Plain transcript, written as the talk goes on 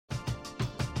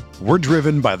We're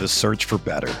driven by the search for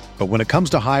better. But when it comes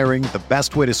to hiring, the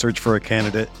best way to search for a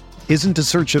candidate isn't to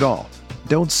search at all.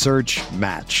 Don't search,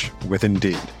 match with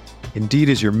Indeed. Indeed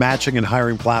is your matching and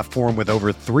hiring platform with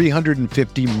over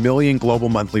 350 million global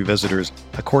monthly visitors,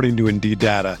 according to Indeed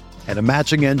data, and a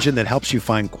matching engine that helps you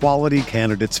find quality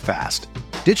candidates fast.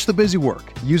 Ditch the busy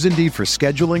work. Use Indeed for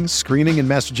scheduling, screening, and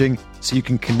messaging so you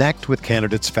can connect with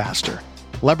candidates faster.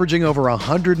 Leveraging over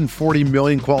 140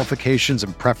 million qualifications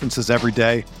and preferences every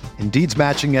day, Indeed's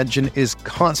matching engine is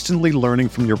constantly learning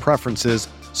from your preferences,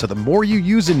 so the more you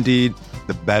use Indeed,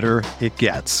 the better it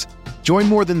gets. Join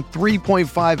more than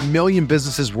 3.5 million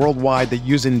businesses worldwide that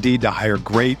use Indeed to hire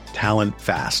great talent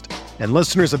fast. And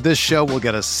listeners of this show will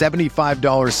get a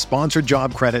 $75 sponsored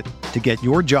job credit to get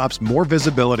your jobs more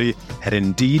visibility at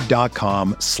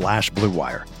Indeed.com/Blue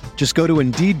Wire. Just go to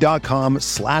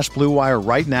Indeed.com/Blue Wire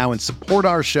right now and support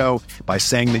our show by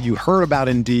saying that you heard about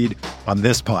Indeed on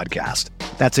this podcast.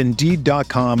 That's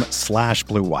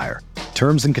Indeed.com/Blue Wire.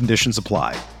 Terms and conditions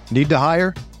apply. Need to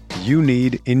hire? You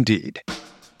need Indeed.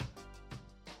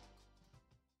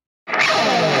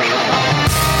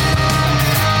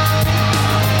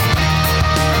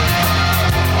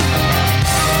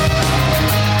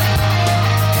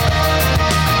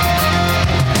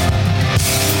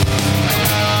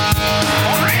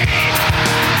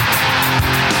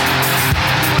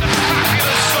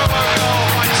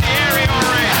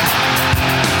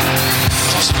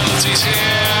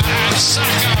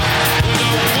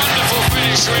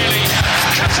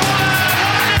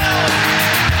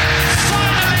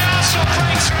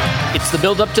 It's the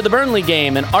build-up to the Burnley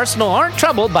game, and Arsenal aren't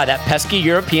troubled by that pesky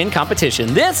European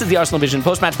competition. This is the Arsenal Vision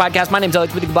post-match podcast. My name's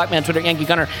Alex Whittaker, Black Man, Twitter, Yankee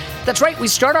Gunner. That's right, we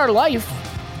start our life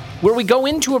where we go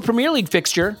into a Premier League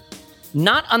fixture,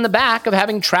 not on the back of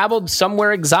having traveled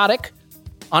somewhere exotic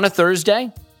on a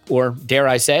Thursday, or dare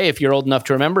I say, if you're old enough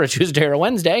to remember, a Tuesday or a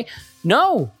Wednesday.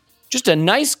 No, just a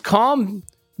nice, calm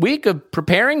week of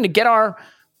preparing to get our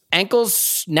ankles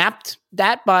snapped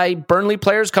at by Burnley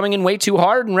players coming in way too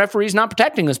hard and referees not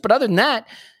protecting us. But other than that,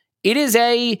 it is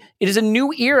a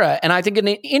new era, and I think an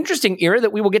interesting era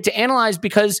that we will get to analyze,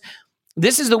 because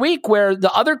this is the week where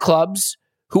the other clubs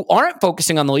who aren't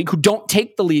focusing on the league, who don't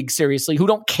take the league seriously, who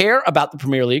don't care about the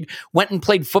Premier League, went and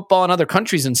played football in other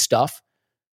countries and stuff,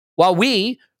 while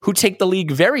we, who take the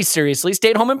league very seriously,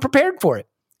 stayed home and prepared for it.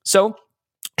 So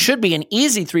should be an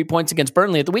easy 3 points against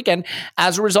Burnley at the weekend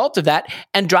as a result of that,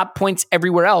 and drop points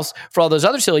everywhere else for all those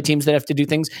other silly teams that have to do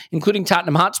things, including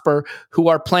Tottenham Hotspur, who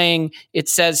are playing, it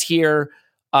says here,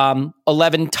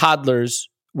 11 toddlers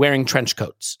wearing trench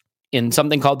coats in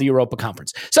something called the Europa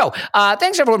Conference. So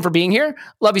thanks everyone for being here.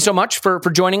 Love you so much for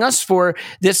joining us for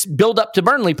this Build Up to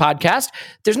Burnley podcast.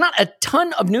 There's not a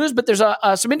ton of news, but there's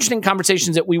some interesting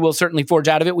conversations that we will certainly forge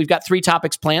out of it. We've got 3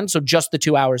 topics planned, so just the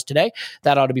 2 hours today.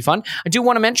 That ought to be fun. I do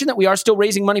want to mention that we are still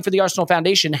raising money for the Arsenal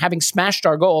Foundation, having smashed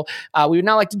our goal. We would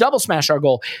now like to double smash our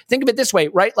goal. Think of it this way,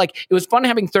 right? Like, it was fun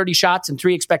having 30 shots and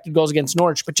 3 expected goals against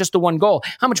Norwich, but just the 1 goal.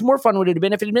 How much more fun would it have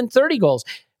been if it had been 30 goals?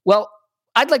 Well,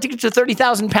 I'd like to get to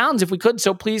 £30,000 if we could,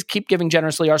 so please keep giving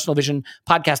generously.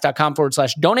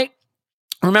 ArsenalVisionPodcast.com/donate.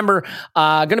 Remember,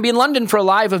 going to be in London for a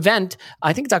live event.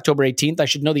 I think it's October 18th. I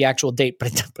should know the actual date,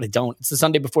 but I don't. It's the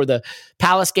Sunday before the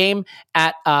Palace game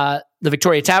at the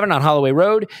Victoria Tavern on Holloway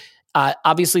Road.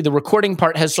 Obviously, the recording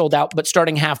part has sold out, but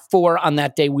starting 4:30 on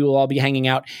that day, we will all be hanging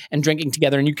out and drinking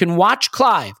together. And you can watch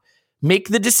Clive make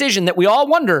the decision that we all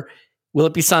wonder, will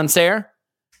it be Sancerre?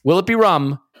 Will it be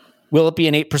rum? Will it be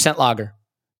an 8% lager?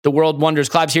 The world wonders.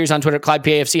 Clive's here. He's on Twitter at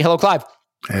ClivePAFC. Hello, Clive.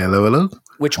 Hello.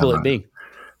 Which will it be?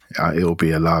 It'll be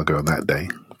a lager on that day,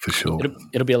 for sure.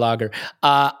 It'll be a lager.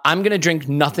 I'm going to drink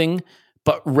nothing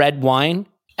but red wine,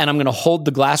 and I'm going to hold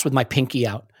the glass with my pinky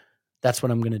out. That's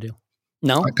what I'm going to do.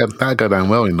 No? That'd go down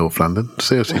well in North London.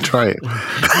 Seriously, try it.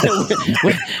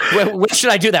 Where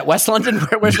should I do that? West London?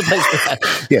 Where's the place for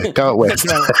that? Yeah, go out west.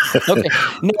 Okay.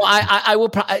 No, I will.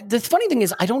 The funny thing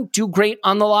is, I don't do great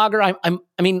on the lager. I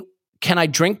mean, can I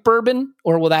drink bourbon,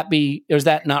 or will that be, or is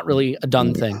that not really a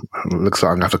done thing? Looks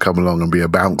like I'm going to have to come along and be a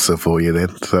bouncer for you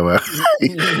then. So,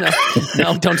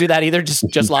 no, don't do that either.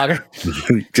 Just lager.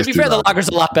 To be fair, the lager's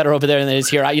a lot better over there than it is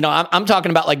here. I'm talking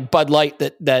about like Bud Light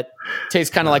that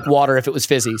tastes kind of like water if it was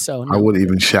fizzy. So no. I wouldn't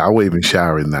even shower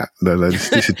in that. No,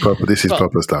 this is proper. This is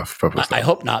proper stuff. I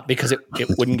hope not, because it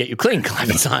wouldn't get you clean.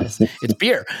 It's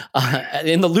beer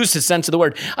in the loosest sense of the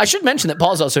word. I should mention that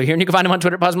Paul's also here, and you can find him on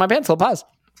Twitter. Pause my pants. Hello, Pause.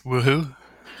 Woohoo!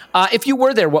 If you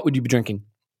were there, what would you be drinking?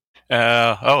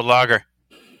 Lager.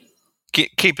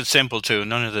 Keep it simple too.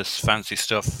 None of this fancy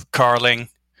stuff. Carling.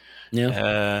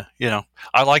 Yeah.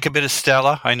 I like a bit of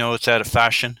Stella. I know it's out of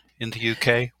fashion in the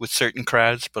UK with certain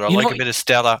crowds, but I like a bit of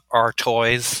Stella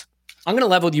Artois. I'm going to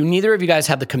level with you. Neither of you guys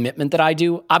have the commitment that I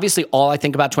do. Obviously, all I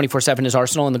think about 24/7 is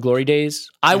Arsenal and the glory days.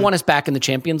 I want us back in the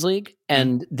Champions League,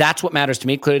 and that's what matters to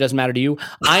me. It clearly doesn't matter to you.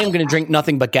 I am going to drink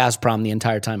nothing but Gazprom the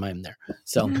entire time I'm there.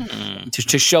 So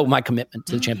to show my commitment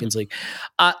to the Champions League.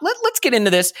 Let's get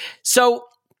into this. So,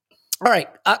 all right,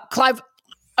 Clive,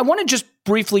 I want to just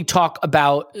briefly talk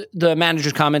about the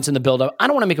manager's comments in the build-up. I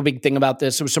don't want to make a big thing about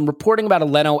this. There was some reporting about a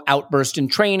Leno outburst in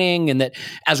training and that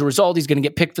as a result, he's going to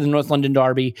get picked for the North London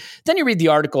Derby. Then you read the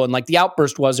article and the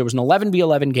outburst was there was an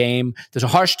 11v11 game. There's a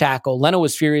harsh tackle. Leno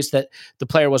was furious that the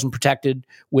player wasn't protected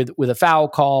with a foul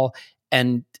call.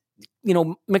 And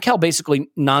Mikel basically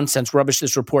nonsense rubbish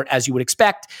this report as you would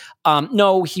expect.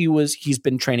 No, he's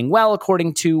been training well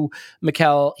according to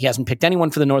Mikel. He hasn't picked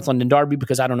anyone for the North London Derby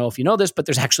because I don't know if you know this, but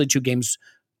there's actually 2 games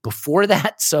before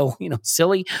that. So,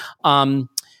 silly.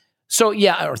 So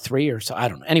yeah, or 3 or so, I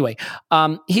don't know. Anyway,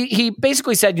 he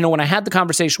basically said, when I had the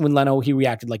conversation with Leno, he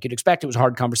reacted like you'd expect. It was a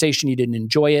hard conversation. He didn't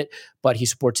enjoy it, but he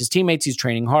supports his teammates. He's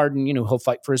training hard and, he'll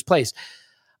fight for his place.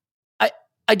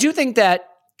 I do think that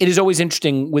it is always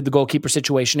interesting with the goalkeeper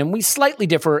situation, and we slightly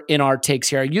differ in our takes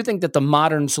here. You think that the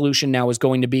modern solution now is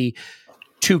going to be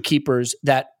 2 keepers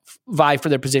that vie for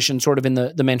their position, sort of in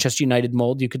the Manchester United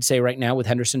mold, you could say right now, with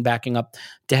Henderson backing up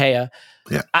De Gea.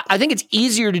 Yeah. I think it's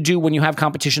easier to do when you have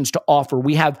competitions to offer.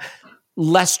 We have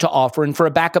less to offer, and for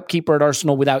a backup keeper at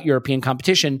Arsenal without European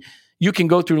competition, you can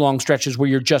go through long stretches where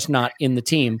you're just not in the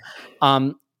team.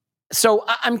 So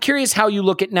I'm curious how you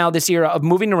look at now this era of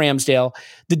moving to Ramsdale,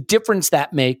 the difference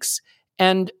that makes,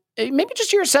 and maybe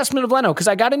just your assessment of Leno, because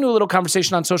I got into a little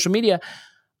conversation on social media.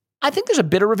 I think there's a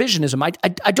bit of revisionism.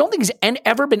 I don't think he's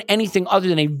ever been anything other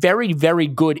than a very, very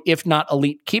good, if not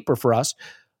elite keeper for us.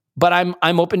 But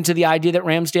I'm open to the idea that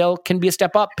Ramsdale can be a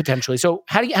step up potentially. So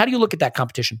how do you look at that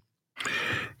competition?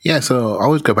 Yeah, so I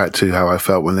always go back to how I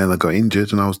felt when Leno got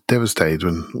injured, and I was devastated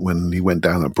when he went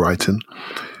down at Brighton.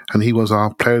 And he was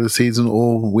our player of the season,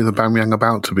 or with Aubameyang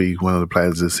about to be one of the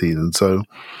players of the season. So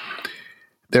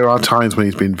there are times when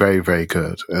he's been very, very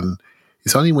good. And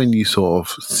it's only when you sort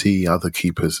of see other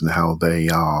keepers and how they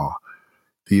are,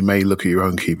 that you may look at your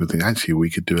own keeper and think, actually, we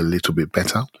could do a little bit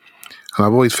better. And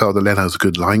I've always felt that Leno's a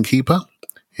good line keeper,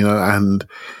 and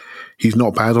he's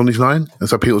not bad on his line. And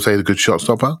so people say he's a good shot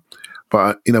stopper.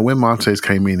 But, when Martinez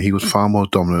came in, he was far more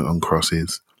dominant on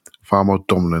crosses, far more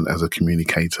dominant as a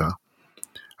communicator.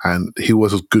 And he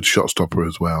was a good shot stopper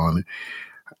as well.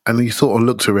 And he sort of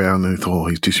looked around and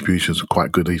thought, his distributions are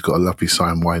quite good. He's got a lovely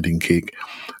side-winding kick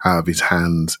out of his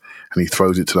hands, and he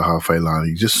throws it to the halfway line.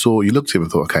 You looked at him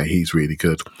and thought, okay, he's really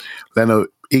good. Leno,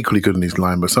 equally good in his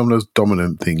line, but some of those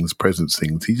dominant things, presence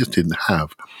things, he just didn't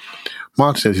have.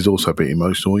 Martinez is also a bit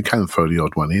emotional. He can throw the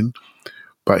odd one in,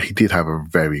 but he did have a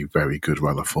very, very good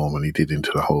run of form, and he did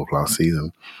into the whole of last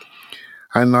season.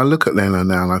 And I look at Leno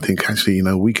now and I think, actually,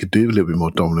 we could do a little bit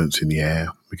more dominance in the air.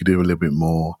 We could do a little bit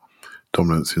more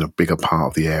dominance in a bigger part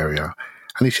of the area.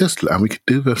 And we could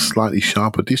do a slightly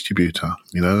sharper distributor,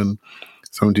 and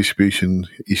some distribution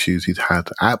issues he'd had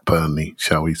at Burnley,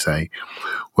 shall we say,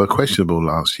 were questionable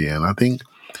last year. And I think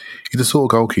he's the sort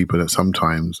of goalkeeper that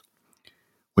sometimes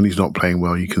when he's not playing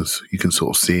well, you can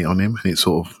sort of see it on him, and it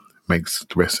sort of makes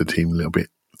the rest of the team a little bit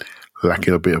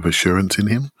lacking a bit of assurance in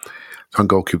him. Some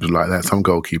goalkeepers are like that. Some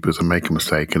goalkeepers will make a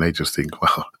mistake and they just think,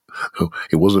 well,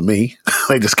 it wasn't me.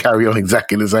 They just carry on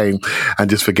exactly the same and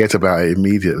just forget about it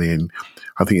immediately. And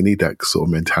I think you need that sort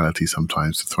of mentality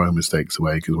sometimes to throw mistakes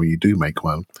away, because when you do make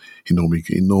one, it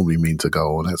normally means a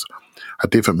goal, and that's a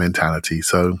different mentality.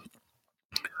 So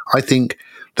I think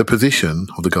the position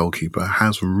of the goalkeeper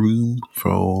has room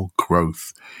for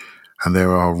growth, and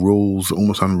there are rules,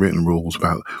 almost unwritten rules,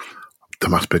 about there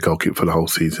must be a goalkeeper for the whole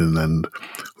season, and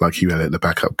like you had it, the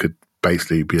backup could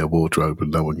basically be a wardrobe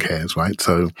and no one cares, right?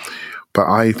 So, but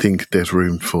I think there's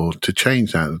room to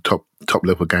change that. The top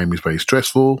level game is very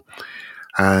stressful,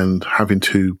 and having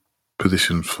two players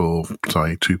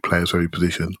every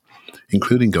position,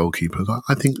 including goalkeepers,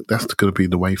 I think that's going to be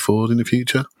the way forward in the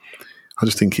future. I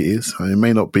just think it is. It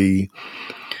may not be,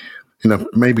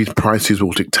 maybe prices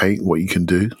will dictate what you can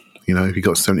do. If you've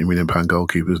got £70 million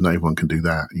goalkeepers, not everyone can do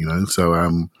that,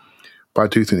 So, but I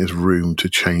do think there's room to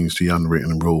change the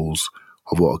unwritten rules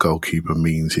of what a goalkeeper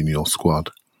means in your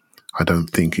squad. I don't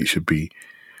think it should be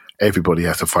everybody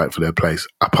has to fight for their place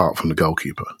apart from the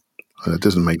goalkeeper. That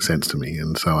doesn't make sense to me.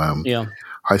 And so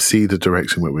I see the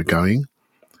direction where we're going,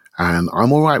 and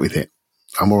I'm all right with it.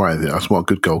 I just want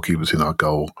good goalkeepers in our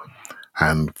goal,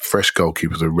 and fresh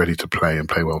goalkeepers are ready to play and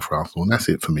play well for Arsenal. And that's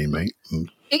it for me, mate.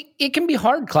 It can be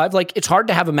hard, Clive. Like, it's hard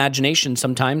to have imagination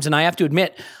sometimes. And I have to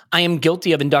admit, I am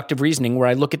guilty of inductive reasoning where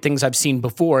I look at things I've seen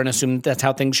before and assume that's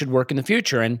how things should work in the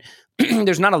future. And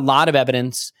there's not a lot of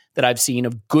evidence that I've seen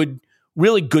of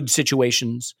really good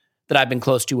situations that I've been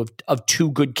close to of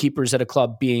two good keepers at a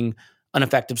club being an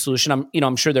effective solution.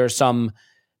 I'm sure there are some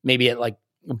maybe at like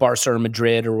Barca or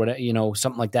Madrid or whatever,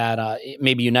 something like that,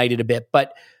 maybe United a bit.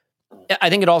 But I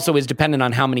think it also is dependent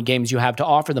on how many games you have to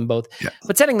offer them both. Yeah.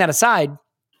 But setting that aside,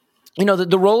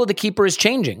 the role of the keeper is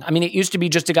changing. I mean, it used to be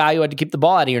just a guy who had to keep the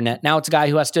ball out of your net. Now it's a guy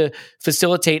who has to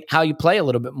facilitate how you play a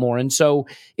little bit more. And so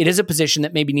it is a position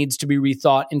that maybe needs to be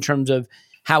rethought in terms of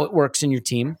how it works in your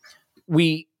team.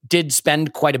 We did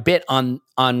spend quite a bit on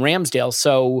Ramsdale.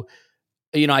 So,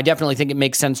 I definitely think it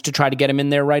makes sense to try to get him in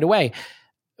there right away.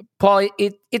 Paul,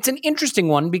 it's an interesting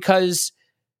one because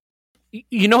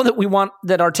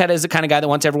that Arteta is the kind of guy that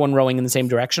wants everyone rowing in the same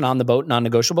direction on the boat,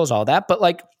 non-negotiables, all that. But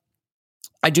like,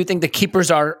 I do think the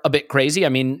keepers are a bit crazy. I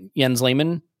mean, Jens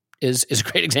Lehmann is a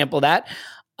great example of that.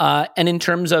 And in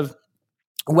terms of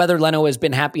whether Leno has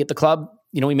been happy at the club,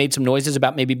 he made some noises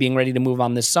about maybe being ready to move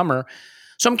on this summer.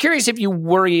 So I'm curious if you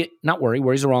worry is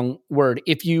the wrong word.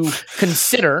 If you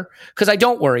consider, because I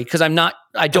don't worry, because I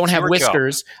don't have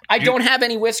whiskers. I don't have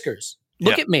any whiskers.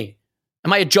 Look at me.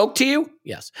 Am I a joke to you?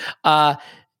 Yes.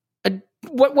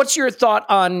 What's your thought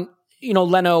on,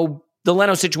 Leno, the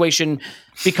Leno situation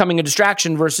becoming a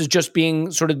distraction versus just being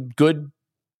sort of good,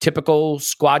 typical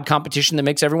squad competition that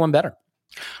makes everyone better?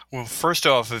 Well, first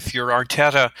off, if you're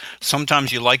Arteta,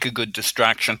 sometimes you like a good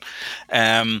distraction.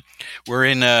 We're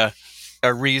in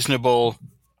a reasonable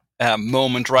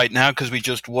moment right now because we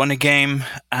just won a game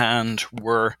and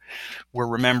we're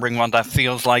remembering what that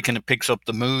feels like, and it picks up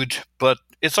the mood. But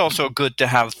it's also good to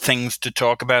have things to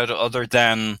talk about other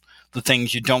than the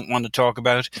things you don't want to talk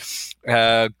about.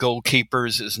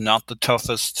 Goalkeepers is not the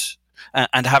toughest,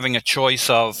 and having a choice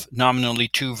of nominally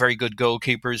two very good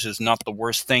goalkeepers is not the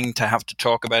worst thing to have to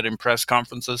talk about in press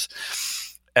conferences.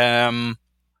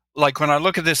 Like when I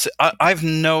look at this, I've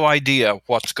no idea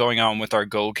what's going on with our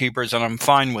goalkeepers, and I'm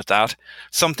fine with that.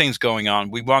 Something's going on.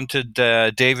 We wanted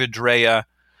David Raya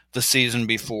the season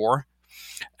before,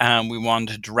 and we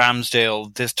wanted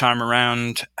Ramsdale this time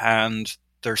around, and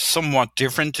they're somewhat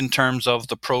different in terms of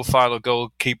the profile of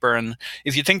goalkeeper. And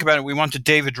if you think about it, we wanted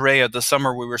David Raya the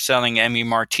summer we were selling Emi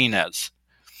Martinez.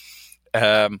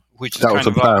 Which that was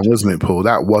the plan, wasn't it, Paul?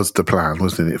 That was the plan,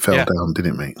 wasn't it? It fell down,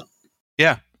 didn't it, mate?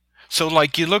 Yeah. So,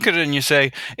 like, you look at it and you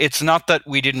say, it's not that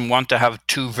we didn't want to have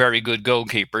two very good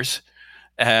goalkeepers.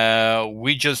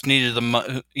 We just needed them.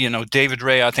 David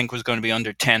Raya, I think, was going to be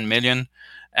under 10 million.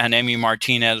 And Emi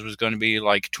Martinez was going to be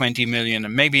like 20 million.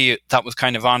 And maybe that was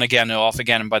kind of on again and off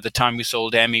again. And by the time we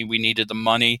sold Emi, we needed the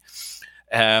money.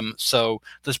 So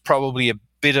there's probably a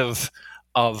bit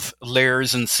of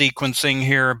layers and sequencing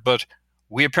here. But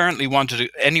we apparently wanted,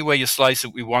 any way you slice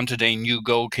it, we wanted a new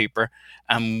goalkeeper.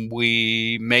 And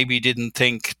we maybe didn't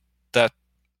think that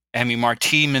Emi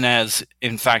Martinez,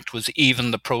 in fact, was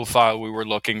even the profile we were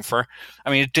looking for.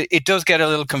 I mean, it does get a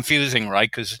little confusing,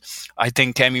 right? Because I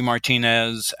think Emi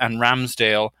Martinez and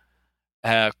Ramsdale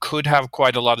could have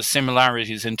quite a lot of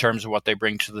similarities in terms of what they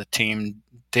bring to the team.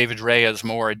 David Raya is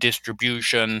more a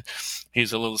distribution.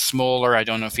 He's a little smaller. I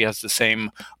don't know if he has the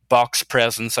same box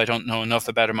presence. I don't know enough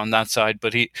about him on that side,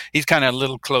 but he's kind of a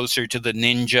little closer to the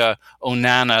Ninja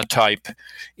Onana type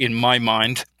in my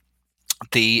mind.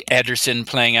 The Ederson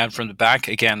playing out from the back.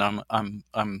 Again, I'm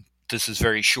this is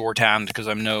very shorthand because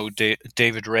I'm no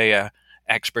David Raya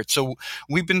expert. So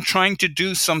we've been trying to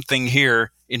do something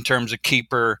here in terms of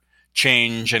keeper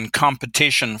change and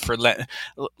competition for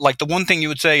like the one thing you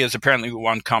would say is apparently we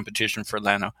want competition for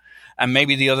Leno, and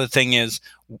maybe the other thing is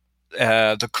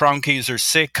the Kroenkes are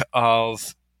sick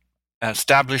of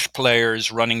established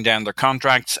players running down their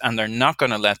contracts, and they're not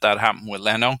going to let that happen with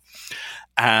Leno.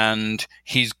 And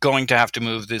he's going to have to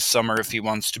move this summer if he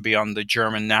wants to be on the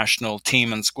German national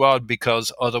team and squad,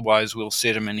 because otherwise we'll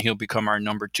sit him and he'll become our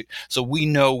number two. So we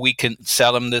know we can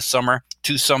sell him this summer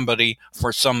to somebody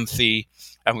for some fee,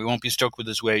 and we won't be stuck with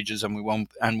his wages, and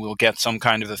we'll get some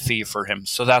kind of a fee for him.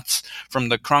 So that's, from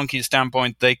the Kroenke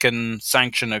standpoint, they can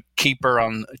sanction a keeper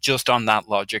on that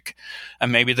logic.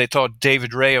 And maybe they thought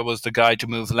David Raya was the guy to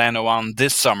move Leno on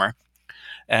this summer.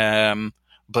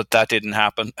 But that didn't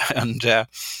happen. And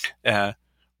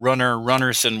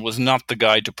Runnerson was not the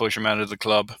guy to push him out of the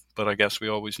club, but I guess we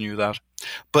always knew that.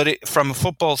 But from a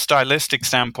football stylistic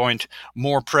standpoint,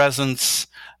 more presence,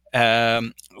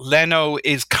 Leno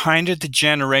is kind of the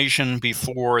generation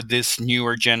before this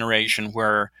newer generation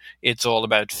where it's all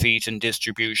about feet and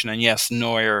distribution. And yes,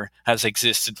 Neuer has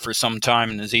existed for some time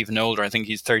and is even older. I think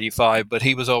he's 35, but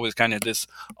he was always kind of this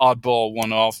oddball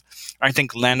one-off. I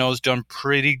think Leno's done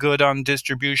pretty good on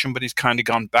distribution, but he's kind of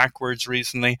gone backwards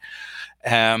recently.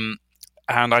 And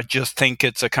I just think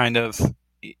it's a kind of,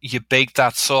 you bake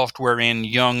that software in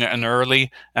young and early,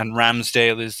 and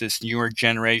Ramsdale is this newer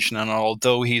generation. And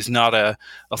although he's not a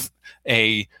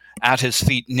at his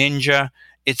feet ninja,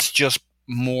 it's just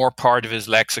more part of his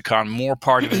lexicon, more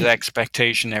part of his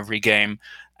expectation every game.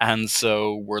 And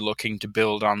so we're looking to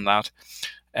build on that.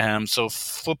 So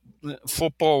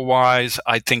football-wise,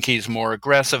 I think he's more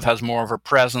aggressive, has more of a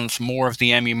presence, more of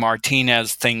the Emi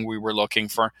Martinez thing we were looking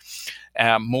for,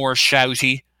 more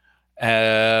shouty,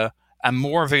 and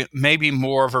maybe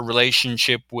more of a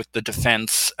relationship with the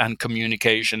defense and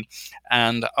communication.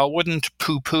 And I wouldn't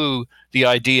poo-poo the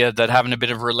idea that having a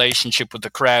bit of a relationship with the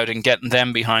crowd and getting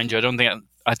them behind you.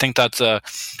 I think that's a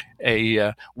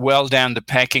well down the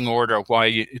pecking order.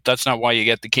 That's not why you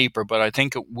get the keeper, but I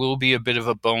think it will be a bit of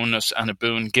a bonus and a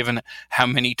boon given how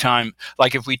many times.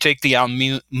 Like if we take the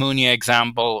Almunia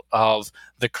example of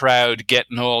the crowd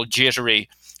getting all jittery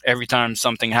every time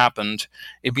something happened,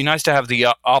 it'd be nice to have the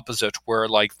opposite, where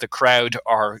like the crowd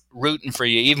are rooting for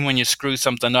you even when you screw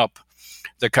something up.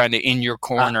 They're kind of in your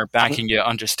corner, backing you,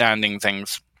 understanding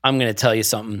things. I'm going to tell you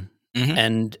something,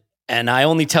 and I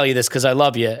only tell you this because I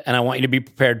love you and I want you to be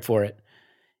prepared for it.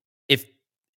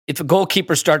 If a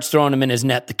goalkeeper starts throwing him in his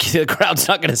net, the crowd's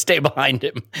not going to stay behind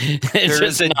him. There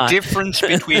is a difference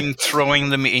between throwing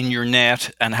them in your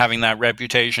net and having that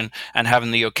reputation and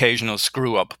having the occasional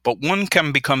screw up. But one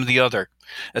can become the other,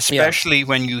 especially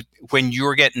when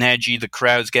you're getting edgy, the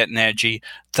crowd's getting edgy.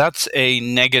 That's a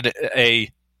negative.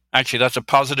 Actually, that's a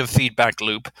positive feedback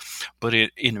loop, but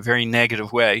in a very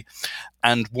negative way.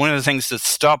 And one of the things that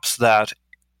stops that,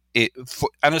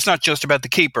 and it's not just about the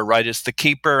keeper, right? It's the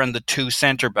keeper and the two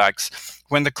centre backs.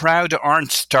 When the crowd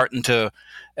aren't starting to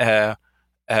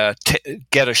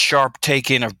get a sharp take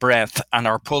in of breath and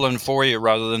are pulling for you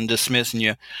rather than dismissing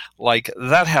you, like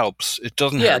that helps. It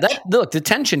doesn't hurt. Look, the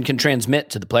tension can transmit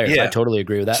to the players. I totally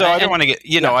agree with that. So I don't want to get,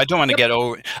 I don't want to get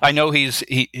over. I know he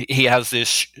has this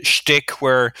shtick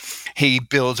where he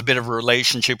builds a bit of a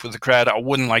relationship with the crowd. I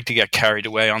wouldn't like to get carried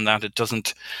away on that. It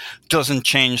doesn't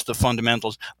change the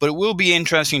fundamentals, but it will be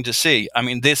interesting to see. I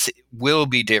mean, this will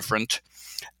be different.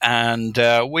 And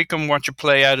we can watch it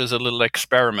play out as a little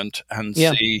experiment and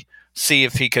see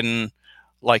if he can,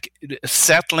 like,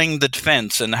 settling the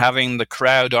defense and having the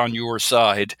crowd on your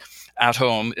side at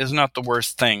home is not the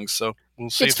worst thing. So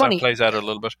we'll see if that plays out a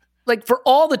little bit. Like, for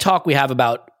all the talk we have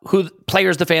about who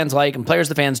players the fans like and players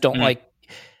the fans don't like,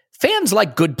 fans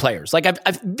like good players. Like,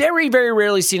 I've very, very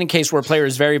rarely seen a case where a player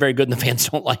is very, very good and the fans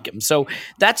don't like him. So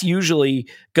that's usually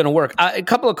going to work. A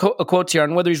couple of quotes here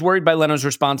on whether he's worried by Leno's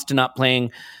response to not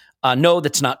playing. No,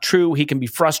 that's not true. He can be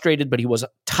frustrated, but he was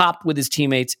top with his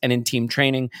teammates and in team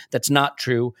training. That's not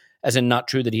true, as in not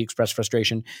true that he expressed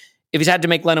frustration. If he's had to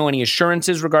make Leno any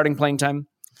assurances regarding playing time,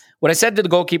 what I said to the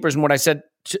goalkeepers and what I said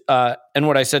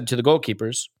to the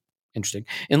goalkeepers, interesting,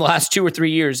 in the last 2 or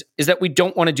 3 years is that we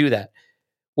don't want to do that.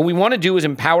 What we want to do is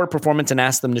empower performance and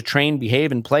ask them to train,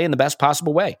 behave, and play in the best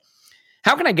possible way.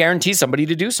 How can I guarantee somebody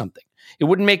to do something? It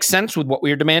wouldn't make sense with what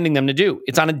we are demanding them to do.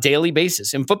 It's on a daily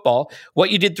basis. In football,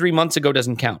 what you did 3 months ago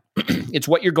doesn't count. It's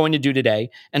what you're going to do today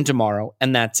and tomorrow,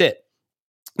 and that's it.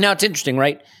 Now, it's interesting,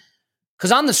 right?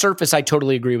 Because on the surface, I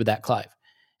totally agree with that, Clive.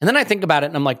 And then I think about it,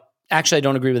 and I'm like, actually, I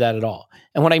don't agree with that at all.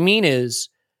 And what I mean is,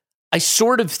 I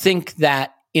sort of think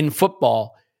that in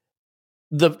football,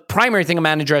 the primary thing a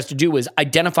manager has to do is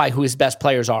identify who his best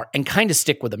players are and kind of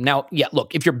stick with them. Now,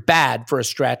 look, if you're bad for a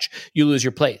stretch, you lose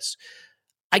your place.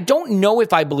 I don't know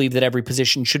if I believe that every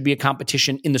position should be a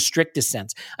competition in the strictest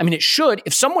sense. I mean, it should.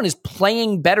 If someone is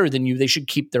playing better than you, they should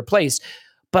keep their place.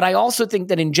 But I also think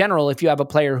that in general, if you have a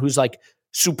player who's like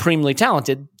supremely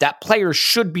talented, that player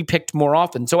should be picked more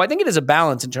often. So I think it is a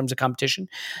balance in terms of competition.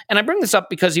 And I bring this up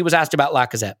because he was asked about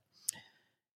Lacazette.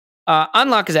 On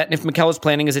Lacazette, and if Mikel is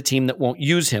planning as a team that won't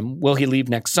use him, will he leave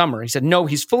next summer? He said, no,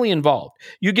 he's fully involved.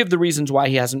 You give the reasons why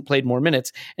he hasn't played more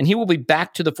minutes, and he will be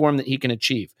back to the form that he can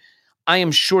achieve. I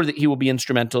am sure that he will be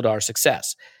instrumental to our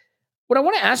success. What I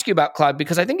want to ask you about, Clive,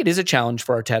 because I think it is a challenge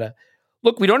for Arteta.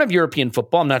 Look, we don't have European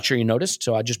football. I'm not sure you noticed,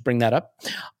 so I just bring that up.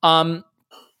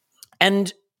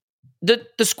 And the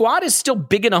squad is still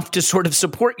big enough to sort of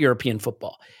support European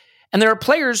football. And there are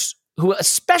players who,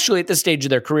 especially at this stage of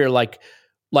their career, like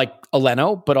a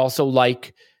Leno, but also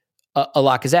like a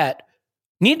Lacazette,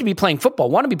 need to be playing football,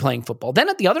 want to be playing football. Then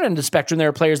at the other end of the spectrum, there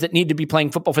are players that need to be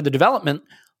playing football for the development,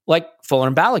 like Fuller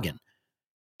and Balogun.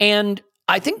 And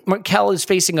I think Mikel is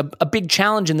facing a big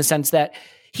challenge in the sense that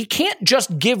he can't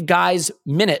just give guys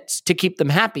minutes to keep them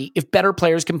happy if better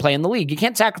players can play in the league. You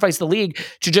can't sacrifice the league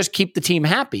to just keep the team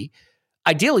happy.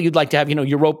 Ideally, you'd like to have,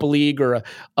 Europa League or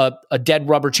a dead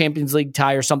rubber Champions League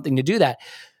tie or something to do that.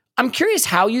 I'm curious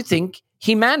how you think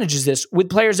he manages this with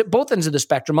players at both ends of the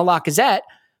spectrum. A Lacazette,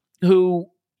 who,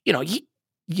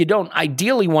 you don't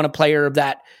ideally want a player of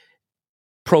that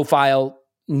profile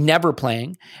never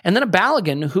playing. And then a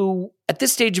Balogun, who at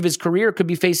this stage of his career could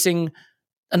be facing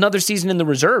another season in the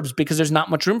reserves because there's not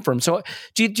much room for him. So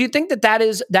do you think that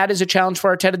is a challenge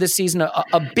for Arteta this season,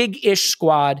 a big-ish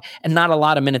squad and not a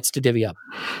lot of minutes to divvy up?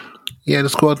 Yeah, the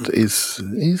squad is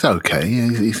okay.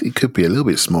 It could be a little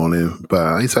bit smaller,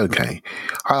 but it's okay.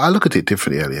 I look at it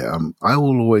differently, Elliot. I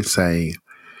will always say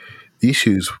the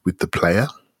issues with the player,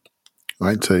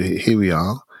 right? So here we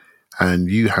are, and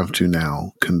you have to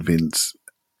now convince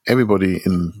everybody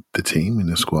in the team, in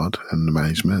the squad, and the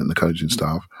management and the coaching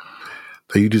staff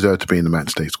that you deserve to be in the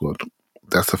matchday squad.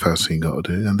 That's the first thing you got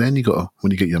to do. And then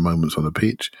when you get your moments on the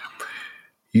pitch,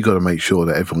 you got to make sure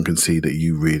that everyone can see that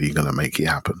you really going to make it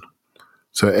happen.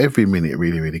 So every minute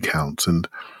really, really counts. And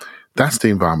that's the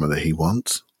environment that he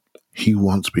wants. He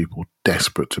wants people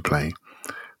desperate to play.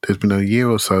 There's been a year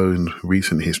or so in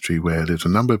recent history where there's a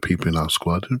number of people in our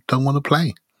squad who don't want to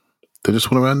play. They just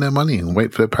want to earn their money and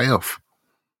wait for their payoff.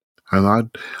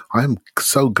 And I'm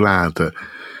so glad that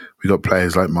we got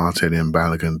players like Martinelli and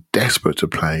Balogun desperate to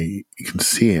play. You can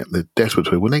see it. They're desperate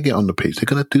to play. When they get on the pitch, they're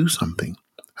going to do something.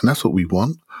 And that's what we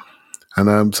want. And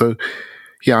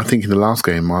I think in the last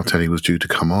game, Martinelli was due to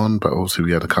come on, but also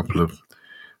we had a couple of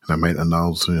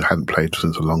Maitland-Niles who hadn't played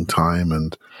since a long time,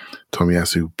 and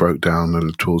Tomiyasu broke down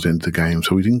towards the end of the game.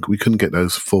 So we couldn't get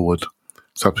those forward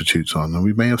substitutes on. And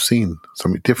we may have seen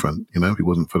something different, if it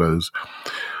wasn't for those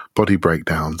body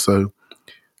breakdowns. So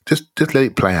just let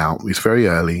it play out. It's very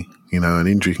early, an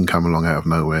injury can come along out of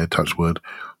nowhere, touch wood.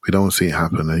 We don't want to see it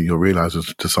happen. And you'll realise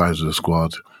that the size of the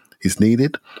squad is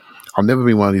needed. I've never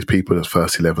been one of these people that's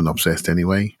first 11 obsessed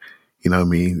anyway. You know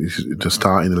me, the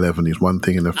starting 11 is one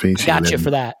thing and the finishing 11. Got you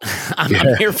for that.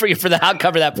 I'm here for you for that. I'll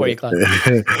cover that for you, Clive.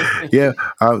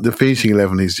 The finishing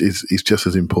 11 is just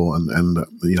as important. And,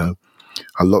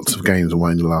 lots of games are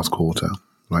won in the last quarter,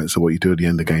 right? So what you do at the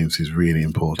end of games is really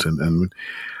important. And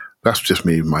that's just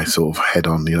me, my sort of head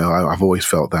on. I've always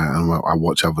felt that. And I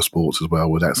watch other sports as well,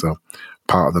 where that's a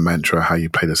part of the mantra. How you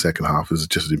play the second half is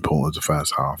just as important as the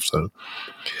first half. So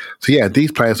yeah,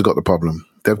 these players have got the problem.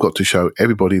 They've got to show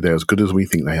everybody they're as good as we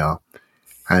think they are.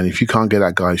 And if you can't get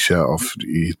that guy's shirt off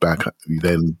his back,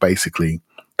 then basically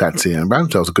that's it. And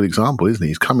Ramsdale's a good example, isn't he?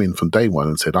 He's come in from day one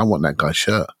and said, I want that guy's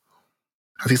shirt.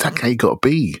 That's exactly how you got to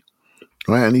be.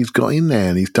 Right? And he's got in there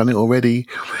and he's done it already.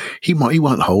 He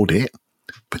won't hold it,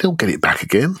 but he'll get it back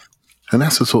again. And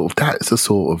that's the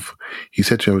sort of, you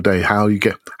said to the other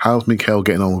day, how's Mikel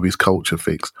getting on with his culture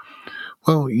fix?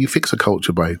 Well, you fix a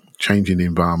culture by changing the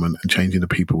environment and changing the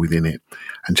people within it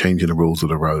and changing the rules of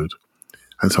the road.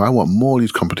 And so I want more of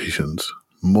these competitions,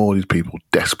 more of these people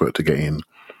desperate to get in,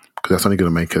 because that's only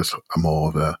going to make us a more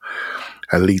of a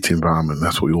elite environment.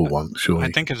 That's what we all want, surely.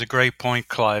 I think it's a great point,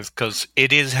 Clive, because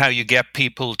it is how you get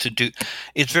people to do.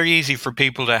 It's very easy for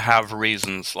people to have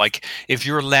reasons. Like if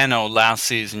you're Leno last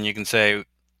season, you can say,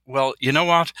 well, you know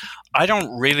what? I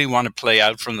don't really want to play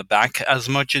out from the back as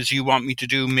much as you want me to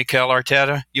do, Mikel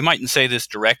Arteta. You mightn't say this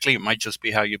directly. It might just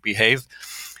be how you behave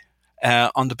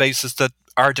on the basis that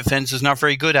our defense is not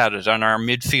very good at it and our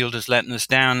midfield is letting us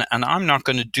down, and I'm not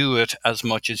going to do it as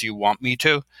much as you want me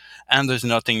to, and there's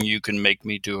nothing you can make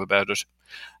me do about it.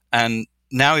 And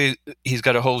now he's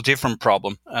got a whole different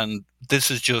problem, and this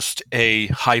is just a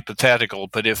hypothetical,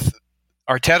 but if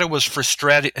Arteta was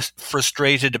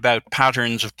frustrated about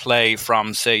patterns of play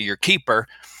from, say, your keeper,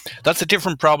 that's a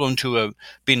different problem to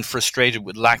being frustrated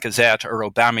with Lacazette or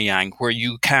Aubameyang, where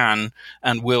you can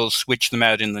and will switch them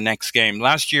out in the next game.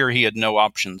 Last year, he had no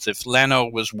options. If Leno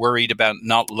was worried about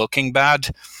not looking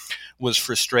bad, was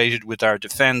frustrated with our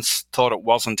defence, thought it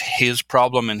wasn't his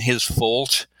problem and his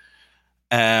fault,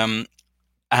 and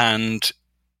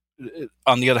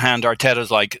on the other hand,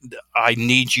 Arteta's like, I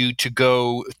need you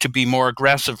to be more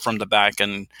aggressive from the back.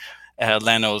 And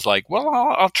Leno's like, well,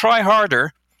 I'll try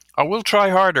harder. I will try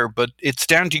harder, but it's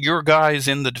down to your guys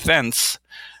in the defence.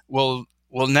 Well,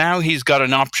 Well, now he's got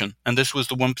an option, and this was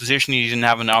the one position he didn't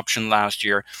have an option last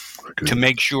year, to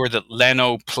make sure that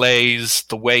Leno plays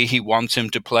the way he wants him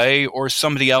to play, or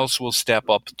somebody else will step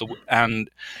up.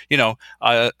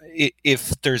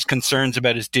 If there's concerns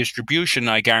about his distribution,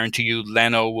 I guarantee you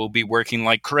Leno will be working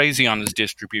like crazy on his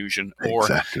distribution. Or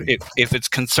if it's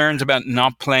concerns about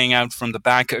not playing out from the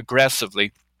back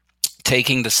aggressively,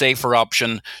 taking the safer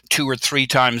option 2 or 3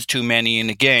 times too many in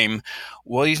a game,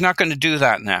 well, he's not going to do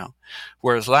that now.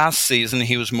 Whereas last season,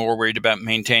 he was more worried about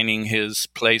maintaining his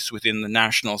place within the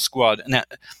national squad. And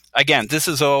again, this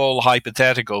is all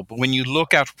hypothetical, but when you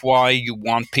look at why you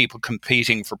want people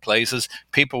competing for places,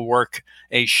 people work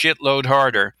a shitload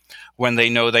harder when they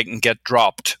know they can get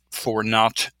dropped for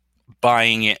not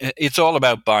buying it. It's all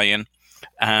about buy-in.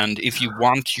 And if you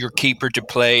want your keeper to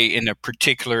play in a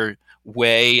particular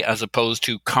way as opposed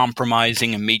to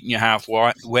compromising and meeting you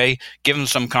halfway, give them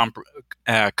some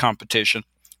competition.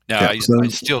 I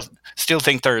still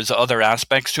think there's other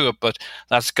aspects to it, but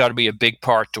that's got to be a big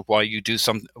part to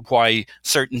why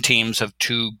certain teams have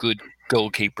 2 good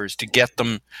goalkeepers, to get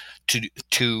them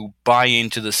to buy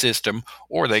into the system,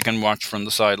 or they can watch from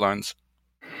the sidelines.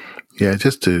 Yeah,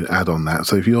 just to add on that.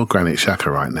 So if you're Granit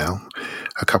Xhaka right now,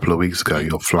 a couple of weeks ago,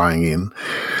 you're flying in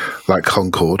like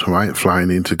Concorde, right? Flying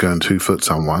in to go and 2-foot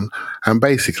someone. And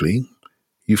basically,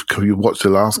 you've watched the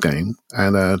last game,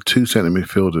 and 2 centre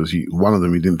midfielders, one of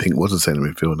them you didn't think was a centre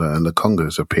midfielder, and the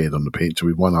Congos appeared on the pitch.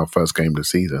 We won our first game of the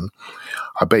season.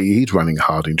 I bet you he's running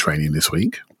hard in training this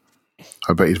week.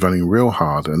 I bet he's running real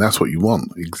hard, and that's what you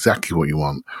want, exactly what you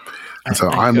want. And so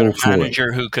I'm all for it. A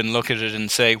manager who can look at it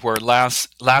and say, where last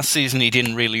season he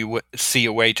didn't really see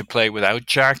a way to play without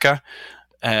Xhaka.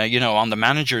 On the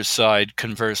manager's side,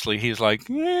 conversely, he's like,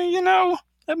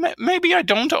 maybe I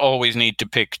don't always need to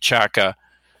pick Xhaka.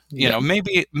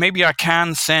 Maybe I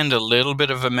can send a little bit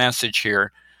of a message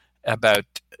here about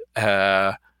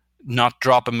not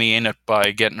dropping me in it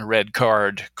by getting a red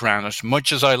card, Granit.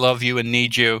 Much as I love you and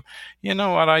need you, you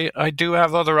know what? I do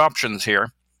have other options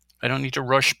here. I don't need to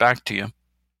rush back to you.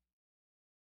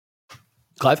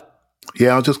 Clive?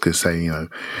 Yeah, I was just going to say,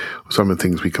 some of the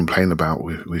things we complain about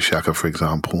with Xhaka, for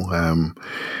example,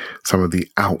 some of the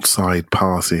outside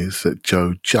passes that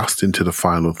Joe just into the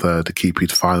final third to keep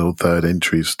his final third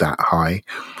entries that high.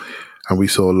 And we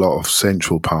saw a lot of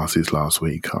central passes last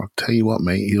week. I'll tell you what,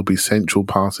 mate, he'll be central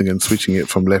passing and switching it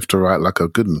from left to right like a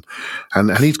good one.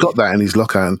 And he's got that in his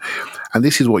locker. And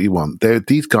this is what you want.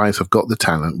 These guys have got the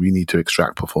talent. We need to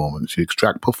extract performance. You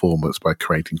extract performance by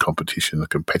creating competition, a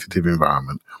competitive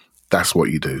environment. That's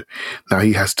what you do. Now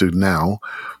he has to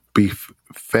be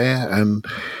fair and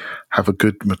have a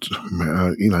good, what's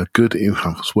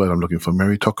the word I'm looking for?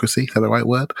 Meritocracy? Is that the right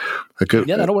word?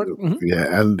 That'll work. Mm-hmm.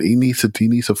 Yeah, and he needs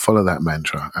to follow that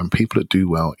mantra. And people that do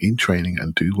well in training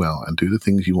and do well and do the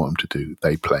things you want them to do,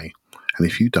 they play. And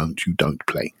if you don't, you don't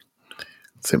play.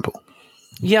 Simple.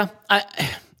 Yeah,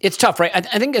 it's tough, right?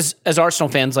 I think as Arsenal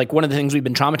fans, like one of the things we've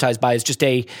been traumatized by is just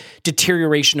a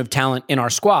deterioration of talent in our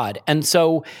squad. And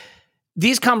so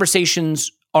these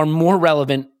conversations are more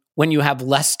relevant when you have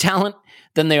less talent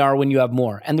than they are when you have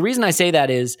more. And the reason I say that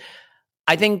is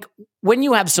I think when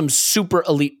you have some super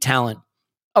elite talent,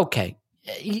 okay,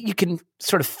 you can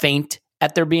sort of feint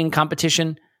at there being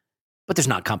competition, but there's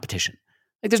not competition.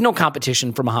 Like there's no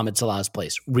competition for Mohamed Salah's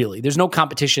place, really. There's no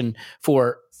competition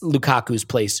for Lukaku's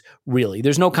place, really.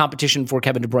 There's no competition for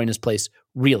Kevin De Bruyne's place,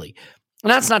 really.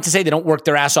 And that's not to say they don't work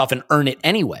their ass off and earn it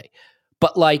anyway.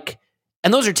 But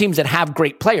and those are teams that have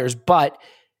great players, but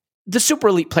the super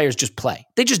elite players just play.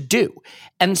 They just do.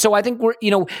 And so I think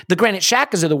the Granit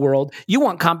Xhakas of the world, you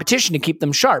want competition to keep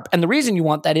them sharp. And the reason you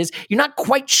want that is you're not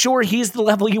quite sure he's the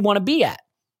level you want to be at.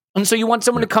 And so you want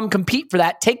someone to come compete for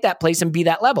that, take that place and be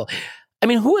that level. I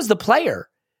mean, who is the player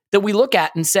that we look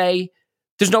at and say,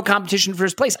 there's no competition for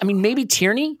his place? I mean, maybe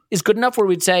Tierney is good enough where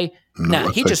we'd say,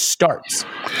 he just starts.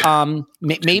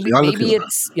 Maybe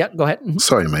it's... Yeah, go ahead. Mm-hmm.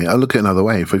 Sorry, mate. I look at it another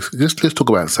way. Let's talk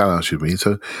about Salah, should we?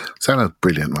 So Salah's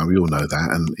brilliant, right? We all know that.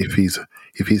 And if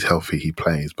he's healthy, he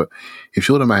plays. But if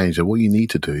you're the manager, what you need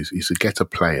to do is to get a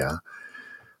player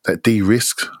that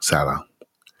de-risks Salah.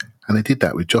 And they did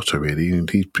that with Jota, really. And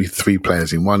he's 3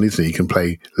 players in one, isn't he? He can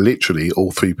play literally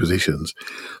all 3 positions.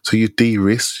 So you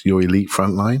de-risk your elite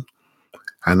front line.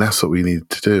 And that's what we need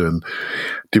to do. And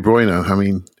De Bruyne, I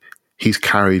mean, he's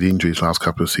carried injuries last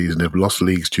couple of seasons. They've lost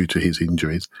leagues due to his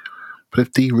injuries. But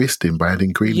they've de-risked him by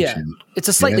adding Grealish in. It's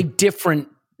a slightly different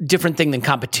different thing than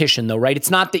competition, though, right? It's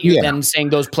not that you're then saying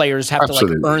those players have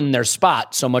to earn their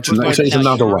spot so much. It's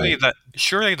another way.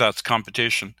 Surely that's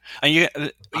competition, and you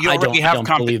I don't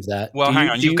believe that. Well, hang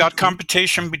on. You've got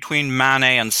competition between Mane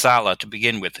and Salah to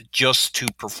begin with, just to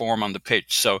perform on the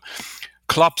pitch. So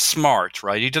Klopp's smart,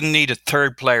 right? He doesn't need a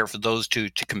third player for those two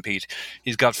to compete.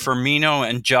 He's got Firmino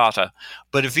and Jota.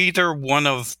 But if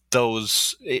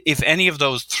any of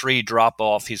those three drop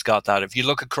off, he's got that. If you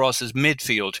look across his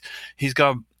midfield, he's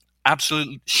got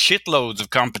absolute shitloads of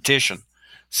competition.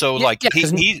 So,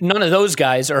 none of those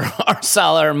guys are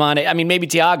Salah or Mane. I mean, maybe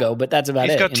Thiago, but that's about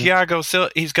it. He's got Thiago.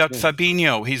 He's got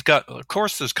Fabinho. He's got, of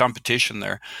course, there's competition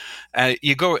there.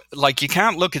 You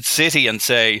can't look at City and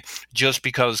say just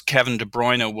because Kevin De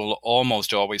Bruyne will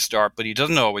almost always start, but he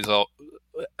doesn't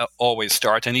always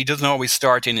start, and he doesn't always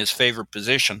start in his favorite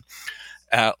position.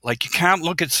 You can't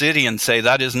look at City and say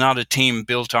that is not a team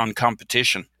built on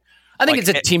competition. I think it's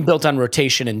a team built on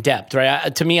rotation and depth,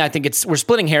 right? To me, I think we're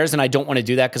splitting hairs, and I don't want to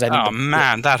do that because I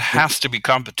think that has to be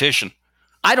competition.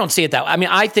 I don't see it that way. I mean,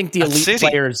 I think the elite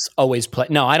players always play.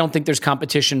 No, I don't think there's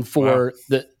competition for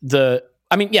the.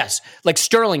 I mean, yes, like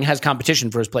Sterling has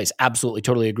competition for his place. Absolutely,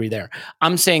 totally agree there.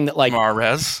 I'm saying that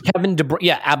Mahrez, Kevin De Bruyne,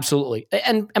 yeah, absolutely.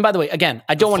 And by the way, again,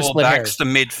 I don't want to split hairs. The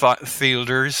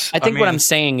midfielders. I think what I'm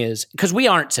saying is because we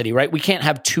aren't City, right? We can't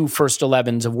have two first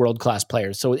 11s of world class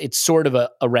players, so it's sort of a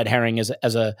red herring as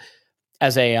a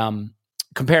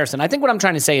comparison. I think what I'm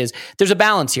trying to say is there's a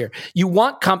balance here. You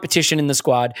want competition in the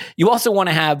squad. You also want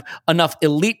to have enough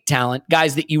elite talent,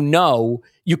 guys that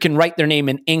you can write their name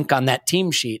in ink on that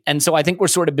team sheet. And so I think we're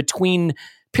sort of between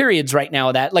periods right now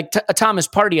of that. Like Thomas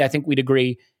Partey, I think we'd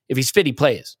agree, if he's fit, he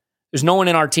plays. There's no one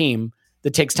in our team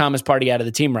that takes Thomas Partey out of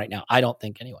the team right now. I don't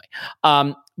think anyway.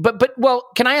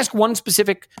 But can I ask one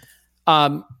specific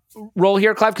role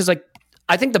here, Clive? Because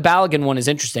I think the Balogun one is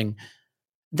interesting.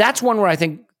 That's one where I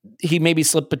think he maybe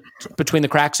slipped between the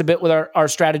cracks a bit with our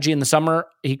strategy in the summer.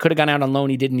 He could have gone out on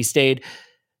loan. He didn't. He stayed.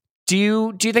 Do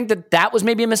you think that was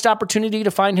maybe a missed opportunity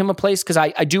to find him a place? Because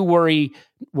I do worry.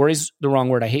 Worry's the wrong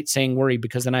word. I hate saying worry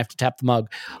because then I have to tap the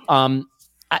mug.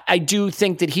 I do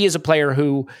think that he is a player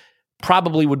who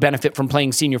probably would benefit from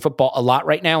playing senior football a lot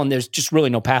right now, and there's just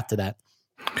really no path to that.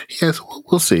 Yes,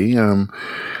 we'll see.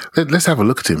 Let's have a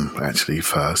look at him actually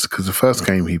first, because the first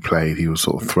game he played, he was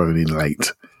sort of thrown in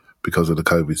late because of the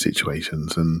COVID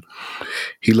situations, and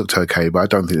he looked okay, but I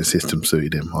don't think the system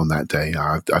suited him on that day.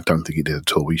 I don't think it did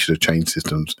at all. We should have changed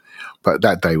systems, but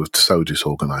that day was so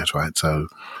disorganised, right? So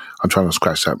I'm trying to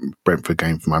scratch that Brentford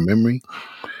game from my memory.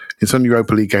 In some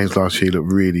Europa League games last year, he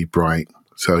looked really bright,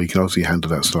 so he can obviously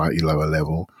handle that slightly lower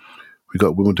level. We've got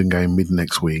a Wimbledon game mid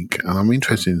next week, and I'm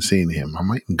interested in seeing him. I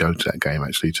might even go to that game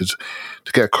actually, just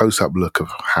to get a close-up look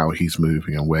of how he's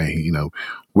moving and where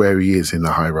he is in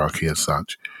the hierarchy as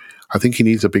such. I think he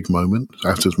needs a big moment,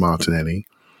 as does Martinelli.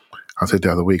 I said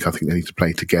the other week, I think they need to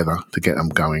play together to get them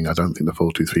going. I don't think the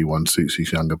 4-2-3-1 suits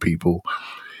these younger people.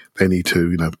 They need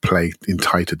to, play in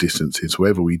tighter distances.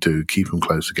 Whatever we do, keep them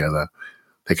close together.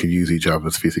 They can use each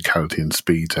other's physicality and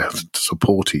speed to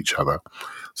support each other.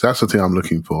 So that's the thing I'm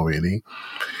looking for, really.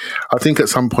 I think at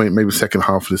some point, maybe second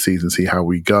half of the season, see how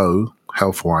we go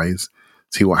health-wise,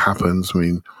 see what happens. I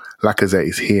mean, Lacazette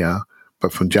is here,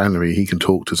 but from January, he can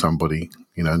talk to somebody,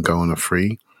 and go on a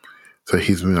free. So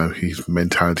his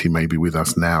mentality may be with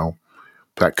us now.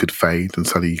 That could fade and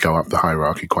suddenly go up the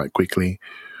hierarchy quite quickly.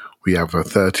 We have a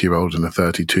 30-year-old and a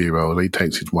 32-year-old. He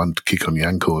takes his one kick on the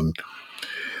ankle, and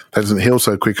that doesn't heal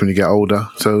so quick when you get older.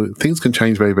 So things can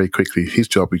change very, very quickly. His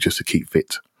job is just to keep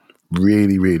fit,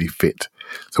 really, really fit.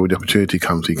 So when the opportunity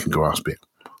comes, he can grasp it.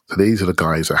 So these are the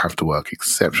guys that have to work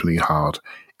exceptionally hard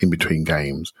in between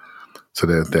games. So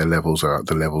their levels are at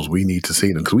the levels we need to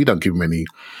see them, because we don't give them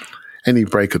any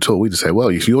break at all. We just say, well,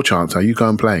 it's your chance now, you go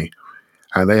and play.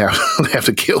 And they have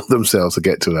to kill themselves to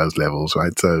get to those levels,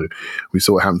 right? So we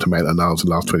saw what happened to Maitland-Niles in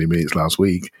the last 20 minutes last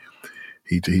week.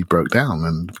 He broke down,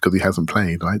 and because he hasn't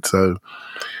played, right? So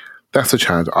that's a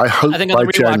challenge. I think on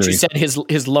the rewatch you said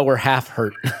his lower half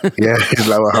hurt. Yeah, his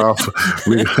lower half,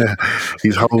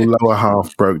 his whole lower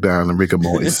half broke down and rigor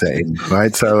mortis set in,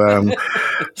 right? So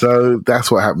that's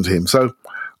what happened to him. So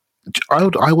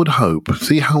I would hope,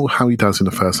 see how he does in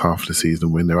the first half of the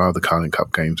season when there are the Carling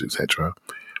Cup games, etc.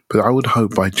 But I would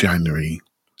hope by January,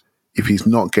 if he's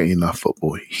not getting enough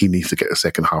football, he needs to get the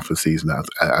second half of the season at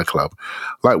a club,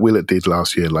 like Willett did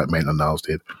last year, like Maitland-Niles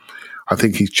did. I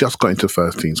think he's just got into the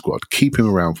first team squad. Keep him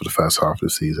around for the first half of the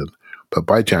season. But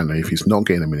by January, if he's not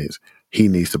getting the minutes, he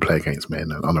needs to play against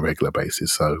men on a regular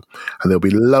basis. So, and there'll be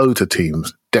loads of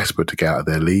teams desperate to get out of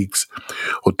their leagues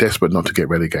or desperate not to get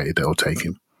relegated that will take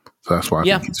him. So that's why I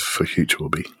think his future will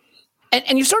be.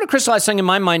 And you sort of crystallized something in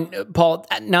my mind, Paul,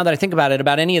 now that I think about it,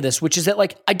 about any of this, which is that,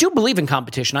 like, I do believe in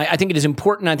competition. I think it is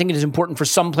important. I think it is important for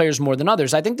some players more than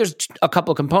others. I think there's a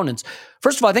couple of components.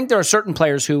 First of all, I think there are certain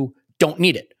players who don't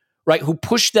need it, right? Who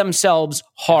push themselves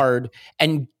hard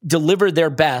and deliver their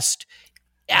best.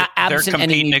 They're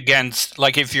competing against,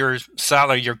 like, if you're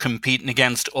Salah, you're competing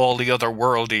against all the other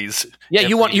worldies. Yeah,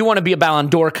 you want to be a Ballon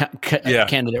d'Or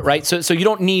candidate, right? So you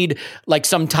don't need like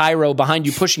some tyro behind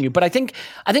you pushing you. But I think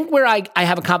where I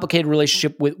have a complicated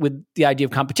relationship with the idea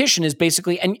of competition is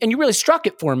basically, and you really struck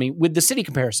it for me with the City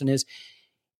comparison, is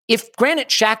if Granit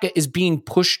Xhaka is being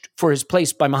pushed for his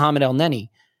place by Mohamed El Neni,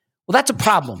 well, that's a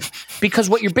problem, because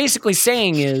what you're basically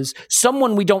saying is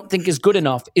someone we don't think is good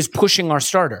enough is pushing our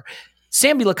starter.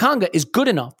 Sambi Lokonga is good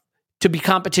enough to be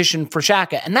competition for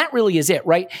Xhaka, and that really is it,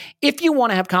 right? If you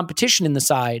want to have competition in the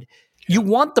side, you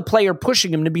want the player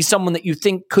pushing him to be someone that you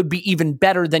think could be even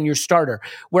better than your starter.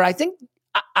 Where I think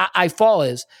I fall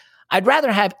is, I'd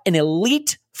rather have an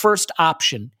elite first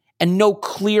option and no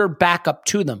clear backup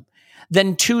to them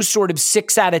than two sort of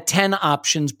 6 out of 10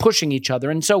 options pushing each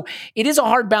other. And so it is a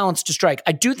hard balance to strike.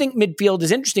 I do think midfield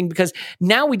is interesting because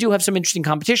now we do have some interesting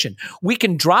competition. We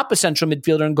can drop a central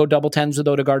midfielder and go double tens with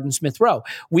Odegaard and Smith Rowe.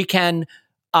 We can,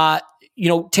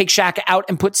 take Xhaka out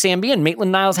and put Sambi in.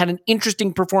 Maitland-Niles had an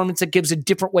interesting performance that gives a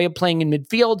different way of playing in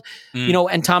midfield,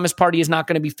 and Thomas Partey is not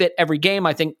going to be fit every game.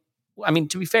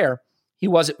 To be fair, he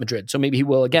was at Madrid, so maybe he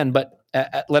will again, but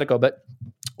Atletico, but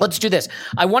let's do this.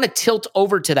 I want to tilt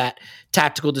over to that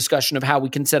tactical discussion of how we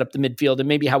can set up the midfield and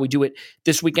maybe how we do it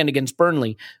this weekend against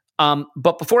Burnley.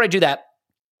 But before I do that,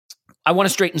 I want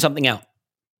to straighten something out.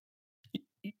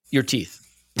 Your teeth.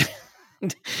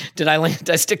 Did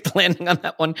I stick the landing on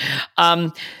that one?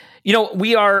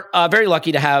 We are very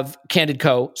lucky to have Candid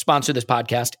Co. sponsor this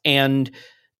podcast. And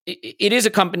it is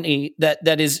a company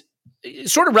that is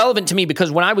sort of relevant to me because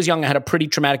when I was young, I had a pretty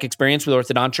traumatic experience with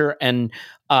orthodonture, and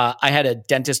I had a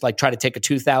dentist try to take a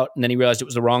tooth out, and then he realized it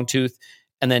was the wrong tooth,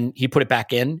 and then he put it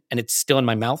back in, and it's still in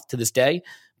my mouth to this day.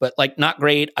 But not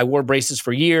great. I wore braces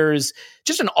for years.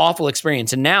 Just an awful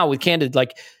experience. And now with Candid,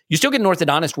 you still get an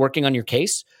orthodontist working on your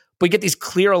case, but you get these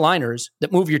clear aligners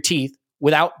that move your teeth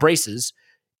without braces.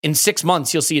 In 6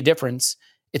 months, you'll see a difference.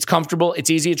 It's comfortable. It's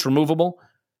easy. It's removable.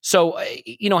 So,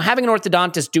 having an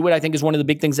orthodontist do it, I think, is one of the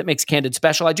big things that makes Candid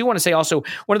special. I do want to say also,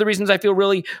 one of the reasons I feel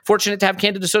really fortunate to have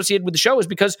Candid associated with the show is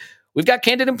because we've got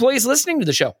Candid employees listening to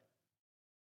the show.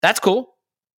 That's cool,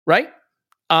 right?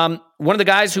 One of the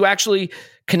guys who actually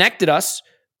connected us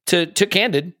to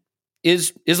Candid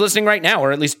is listening right now,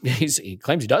 or at least he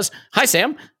claims he does. Hi,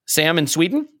 Sam. Sam in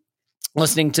Sweden,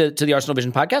 listening to the Arsenal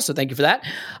Vision podcast. So thank you for that.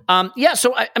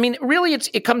 So really,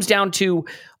 it comes down to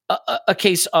a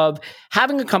case of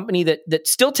having a company that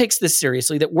still takes this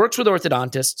seriously, that works with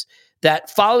orthodontists, that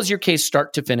follows your case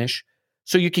start to finish,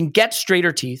 so you can get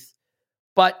straighter teeth.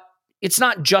 But it's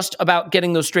not just about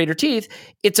getting those straighter teeth.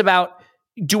 It's about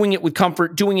doing it with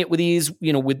comfort, doing it with ease,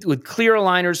 with clear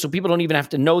aligners, so people don't even have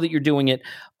to know that you're doing it.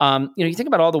 You think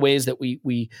about all the ways that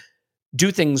we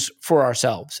do things for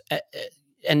ourselves,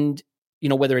 and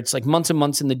whether it's months and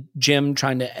months in the gym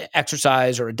trying to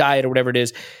exercise or a diet or whatever it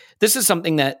is. This is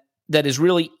something that is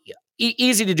really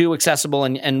easy to do, accessible,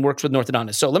 and works with an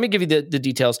orthodontist. So let me give you the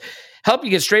details. Help you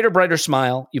get straighter, brighter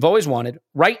smile you've always wanted.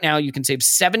 Right now, you can save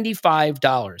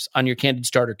 $75 on your Candid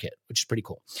starter kit, which is pretty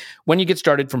cool, when you get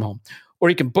started from home. Or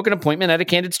you can book an appointment at a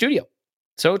Candid studio.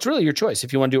 So it's really your choice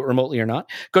if you want to do it remotely or not.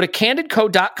 Go to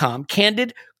candidco.com,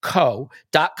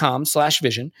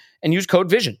 candidco.com/vision, and use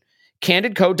code VISION.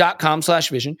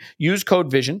 candidco.com/vision. Use code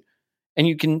VISION. And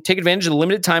you can take advantage of the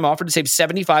limited time offer to save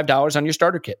 $75 on your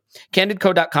starter kit.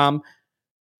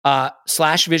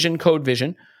 Candidco.com/vision, code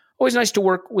VISION. Always nice to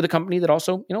work with a company that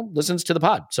also, listens to the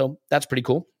pod. So that's pretty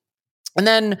cool. And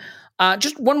then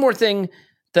just one more thing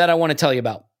that I want to tell you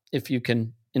about, if you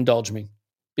can indulge me.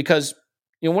 Because,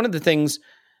 one of the things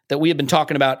that we have been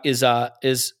talking about is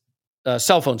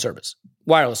cell phone service,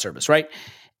 wireless service, right?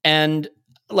 And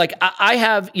I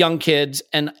have young kids,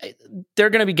 and they're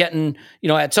going to be getting,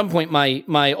 at some point,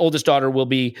 my oldest daughter will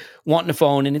be wanting a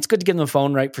phone, and it's good to give them a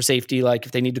phone, right, for safety,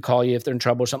 if they need to call you, if they're in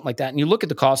trouble or something like that. And you look at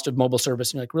the cost of mobile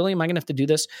service, and you're like, really, am I going to have to do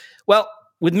this? Well,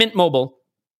 with Mint Mobile,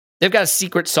 they've got a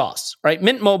secret sauce, right?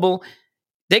 Mint Mobile,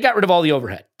 they got rid of all the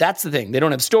overhead. That's the thing. They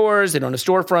don't have stores. They don't have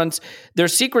storefronts. Their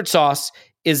secret sauce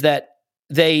is that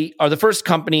they are the first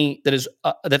company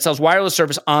that sells wireless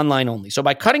service online only. So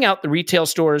by cutting out the retail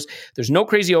stores, there's no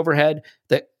crazy overhead,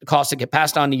 that costs that get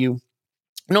passed on to you,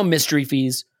 no mystery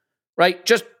fees, right?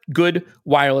 Just good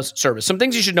wireless service. Some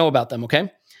things you should know about them,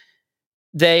 okay?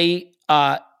 They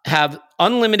have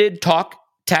unlimited talk,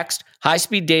 text,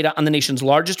 high-speed data on the nation's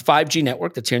largest 5G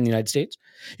network that's here in the United States.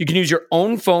 You can use your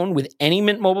own phone with any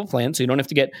Mint Mobile plan, so you don't have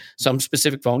to get some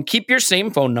specific phone. Keep your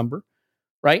same phone number,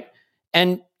 right?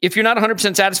 And if you're not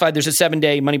 100% satisfied, there's a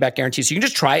 7-day money-back guarantee, so you can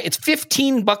just try it. It's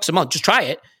 $15 a month. Just try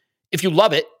it. If you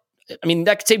love it, I mean,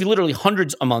 that could save you literally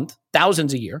hundreds a month,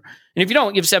 thousands a year. And if you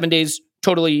don't, you have 7 days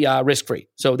totally risk-free.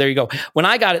 So there you go. When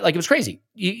I got it, like, it was crazy.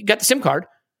 You got the SIM card,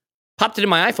 popped it in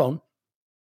my iPhone,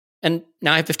 and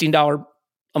now I have $15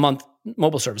 a month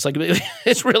mobile service. Like,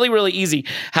 it's really, really easy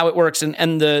how it works.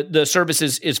 And the service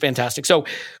is fantastic. So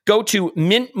go to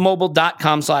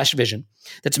mintmobile.com/vision.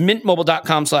 That's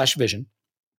mintmobile.com/vision.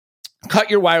 Cut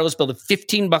your wireless bill to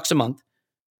 $15 a month.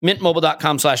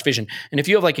 Mintmobile.com/vision. And if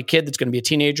you have like a kid that's going to be a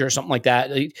teenager or something like that,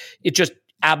 it just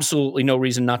absolutely no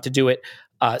reason not to do it.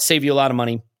 Save you a lot of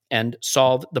money and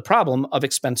solve the problem of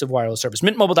expensive wireless service.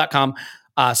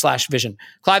 Mintmobile.com/vision.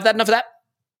 Clive, that enough of that?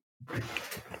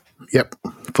 Yep.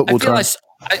 Football time.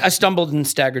 I stumbled and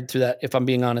staggered through that, if I'm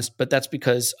being honest, but that's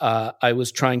because I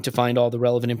was trying to find all the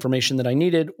relevant information that I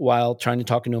needed while trying to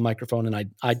talk into a microphone,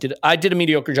 and I did a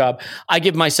mediocre job. I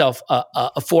give myself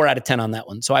a 4 out of 10 on that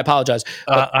one, so I apologize.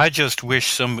 I just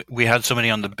wish we had somebody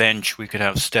on the bench we could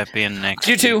have step in next.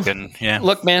 You too. And, yeah.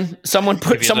 Look, man, someone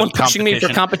pushing me for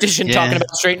competition, talking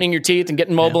about straightening your teeth and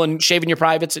getting mobile and shaving your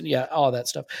privates and all that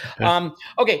stuff.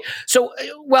 Okay, so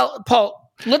Paul.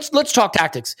 Let's talk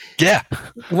tactics. Yeah.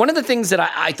 One of the things that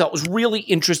I thought was really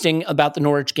interesting about the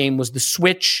Norwich game was the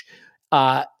switch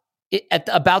at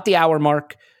about the hour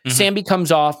mark. Mm-hmm. Sambi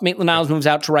comes off. Maitland-Niles moves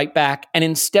out to right back. And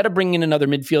instead of bringing in another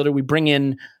midfielder, we bring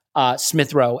in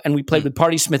Smith Rowe. And we played with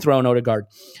Partey, Smith Rowe, and Odegaard.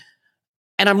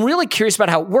 And I'm really curious about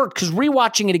how it worked because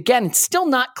rewatching it again, it's still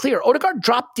not clear. Odegaard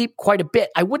dropped deep quite a bit.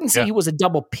 I wouldn't say he was a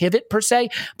double pivot per se,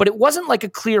 but it wasn't like a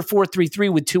clear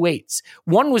 4-3-3 with 2 8s.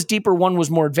 One was deeper, one was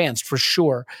more advanced for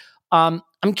sure. I'm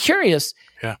curious,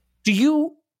 do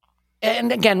you,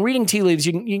 and again, reading tea leaves,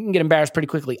 you can get embarrassed pretty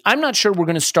quickly. I'm not sure we're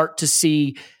going to start to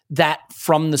see that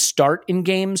from the start in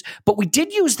games, but we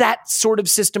did use that sort of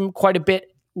system quite a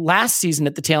bit last season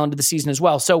at the tail end of the season as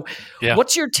well. So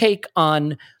what's your take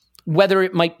on whether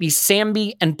it might be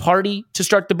Sambi and Partey to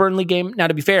start the Burnley game? Now,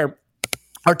 to be fair,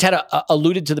 Arteta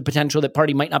alluded to the potential that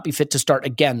Partey might not be fit to start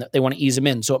again, that they want to ease him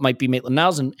in. So it might be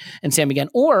Maitland-Niles and Sambi again.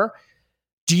 Or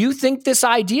do you think this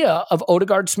idea of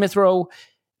Odegaard, Smith Rowe,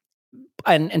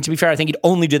 and to be fair, I think he'd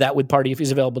only do that with Partey if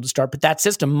he's available to start, but that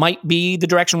system might be the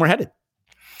direction we're headed?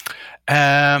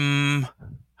 I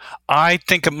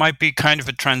think it might be kind of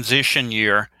a transition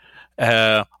year.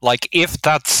 Like if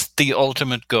that's the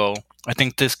ultimate goal, I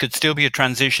think this could still be a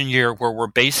transition year where we're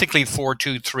basically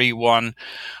 4-2-3-1,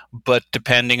 but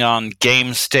depending on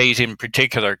game state in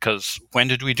particular, because when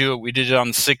did we do it? We did it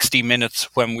on 60 minutes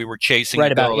when we were chasing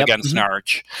the goal against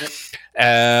Norwich. Yep.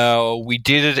 We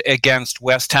did it against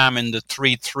West Ham in the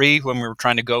 3-3 when we were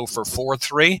trying to go for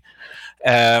 4-3.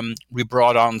 We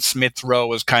brought on Smith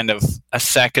Rowe as kind of a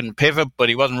second pivot, but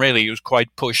he wasn't really. He was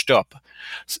quite pushed up.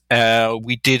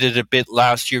 We did it a bit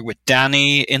last year with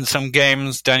Danny in some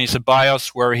games, Danny Ceballos,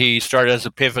 where he started as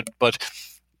a pivot, but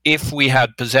if we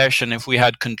had possession, if we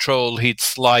had control, he'd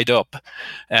slide up.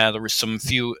 There was a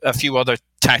few other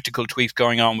tactical tweaks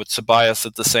going on with Ceballos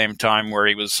at the same time, where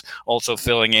he was also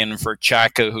filling in for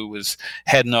Xhaka, who was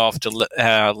heading off to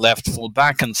left full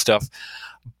back and stuff.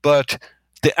 But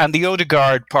the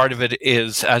Odegaard part of it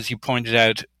is, as you pointed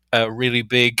out, a really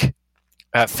big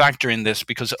factor in this,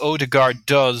 because Odegaard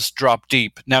does drop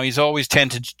deep. Now, he's always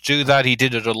tended to do that. He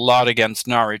did it a lot against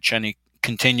Norwich, and he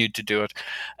continued to do it.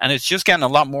 And it's just getting a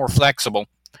lot more flexible.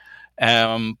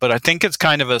 But I think it's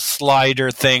kind of a slider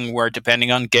thing where,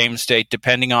 depending on game state,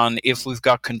 depending on if we've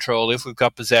got control, if we've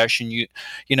got possession, you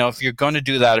know, if you're going to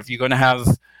do that, if you're going to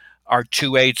have our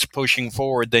 2 8s pushing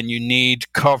forward, then you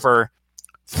need cover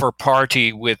for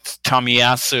Partey with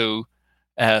Tomiyasu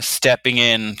stepping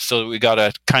in, so we got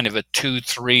a kind of a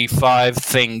 2-3-5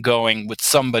 thing going with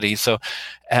somebody. So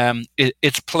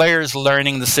it's players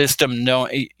learning the system. No,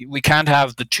 we can't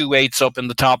have the 2 8s up in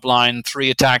the top line,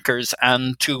 3 attackers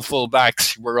and 2 full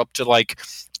backs. We're up to like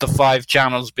the 5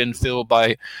 channels been filled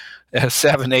by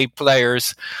 7-8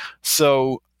 players.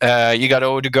 So you got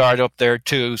Odegaard up there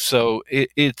too. So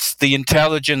it's the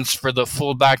intelligence for the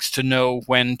fullbacks to know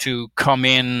when to come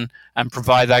in and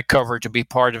provide that cover to be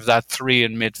part of that 3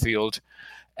 in midfield.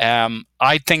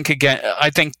 I think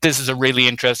this is a really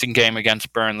interesting game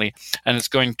against Burnley, and it's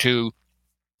going to,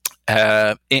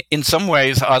 in some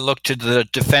ways, I look to the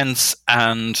defence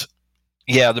and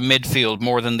the midfield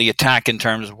more than the attack in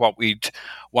terms of what we'd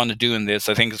want to do in this.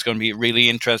 I think it's going to be a really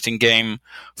interesting game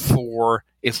for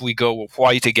if we go with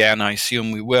White again. I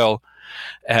assume we will.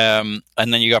 And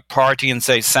then you got Partey and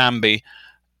say Sambi.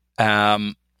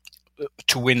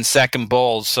 to win second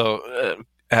balls. So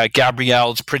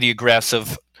Gabriel's pretty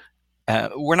aggressive.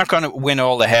 We're not going to win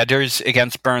all the headers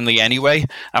against Burnley anyway,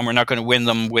 and we're not going to win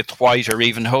them with White or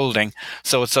even Holding.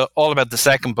 So it's all about the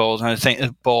second balls, and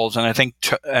I think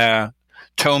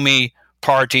Tommy,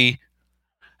 Partey,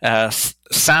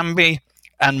 Sambi,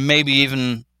 and maybe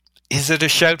even, is it a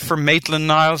shout for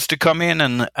Maitland-Niles to come in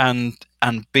and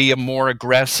be a more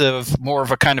aggressive, more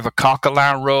of a kind of a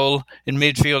Coquelin role in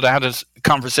midfield? I had a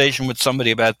conversation with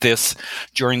somebody about this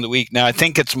during the week. Now, I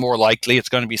think it's more likely it's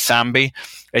going to be Sambi.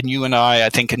 And you and I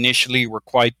think initially were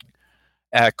quite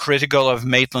critical of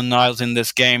Maitland-Niles in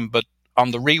this game. But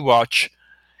on the rewatch,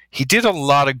 he did a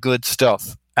lot of good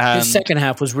stuff. And his second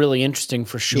half was really interesting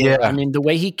for sure. Yeah. I mean, the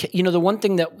way the one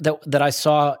thing that I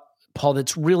saw, Paul,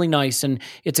 that's really nice, and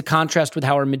it's a contrast with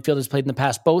how our midfield has played in the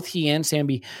past. Both he and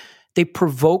Sambi, they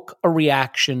provoke a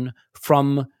reaction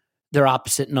from their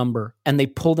opposite number, and they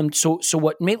pull them. So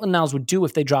what Maitland-Niles would do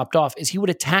if they dropped off is he would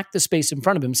attack the space in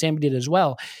front of him. Sambi did as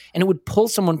well, and it would pull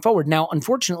someone forward. Now,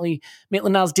 unfortunately,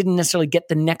 Maitland-Niles didn't necessarily get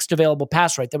the next available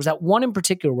pass right. There was that one in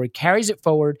particular where he carries it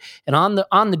forward, and on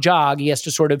the jog, he has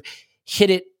to sort of hit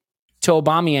it to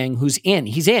Aubameyang, who's in.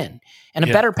 He's in. And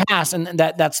a better pass, and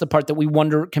that's the part that we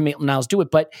wonder, can Maitland-Niles do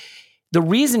it? But the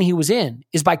reason he was in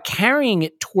is by carrying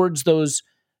it towards those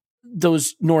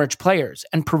Norwich players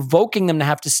and provoking them to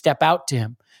have to step out to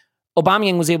him.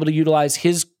 Aubameyang was able to utilize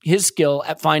his skill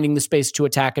at finding the space to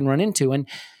attack and run into. And,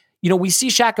 we see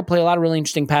Xhaka play a lot of really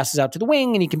interesting passes out to the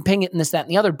wing, and he can ping it and this, that,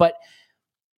 and the other. But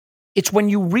it's when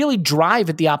you really drive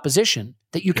at the opposition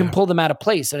that you can pull them out of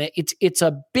place. And it's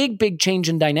a big, big change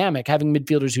in dynamic having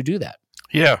midfielders who do that.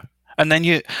 Yeah. And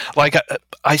then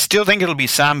I still think it'll be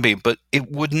Sambi, but it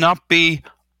would not be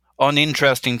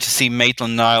uninteresting to see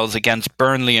Maitland-Niles against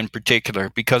Burnley in particular,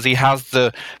 because he has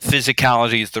the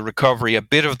physicalities, the recovery, a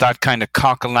bit of that kind of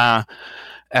Coquelin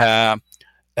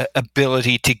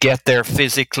ability to get there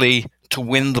physically, to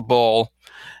win the ball.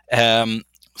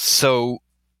 So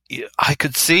I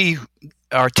could see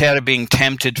Arteta being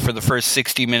tempted for the first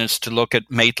 60 minutes to look at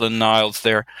Maitland-Niles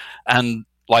there. And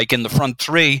like in the front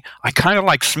three, I kind of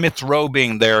like Smith Rowe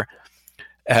being there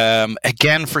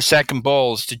again for second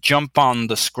balls, to jump on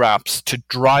the scraps, to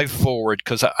drive forward,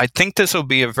 because I think this will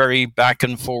be a very back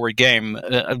and forward game.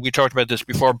 We talked about this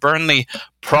before. Burnley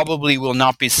probably will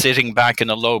not be sitting back in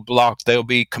a low block. They'll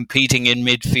be competing in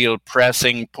midfield,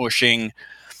 pressing, pushing,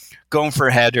 going for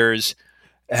headers,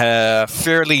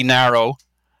 fairly narrow,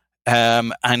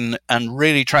 and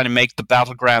really trying to make the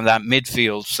battleground that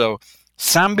midfield. So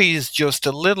Sambi is just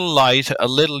a little light, a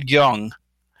little young.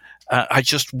 I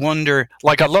just wonder,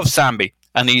 I love Sambi,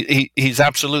 and he's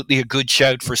absolutely a good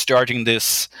shout for starting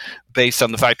this based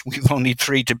on the fact we've only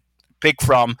 3 to pick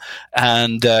from,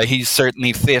 and he's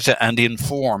certainly fit and in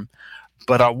form.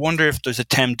 But I wonder if there's a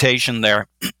temptation there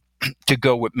to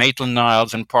go with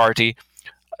Maitland-Niles and Partey.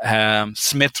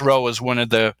 Smith Rowe is one of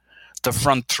the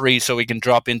front three, so he can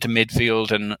drop into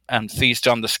midfield and feast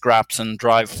on the scraps and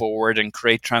drive forward and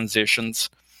create transitions.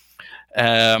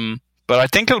 But I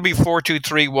think it'll be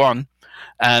 4-2-3-1,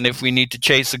 and if we need to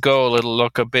chase a goal, it'll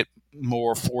look a bit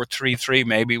more 4-3-3,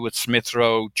 maybe, with Smith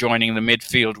Rowe joining the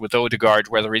midfield with Odegaard,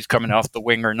 whether he's coming off the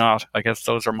wing or not. I guess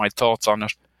those are my thoughts on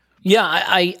it. Yeah,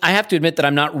 I have to admit that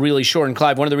I'm not really sure. And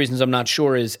Clive, one of the reasons I'm not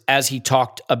sure is, as he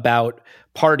talked about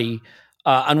Partey,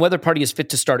 on whether Partey is fit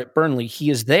to start at Burnley, he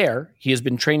is there. He has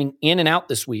been training in and out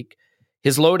this week.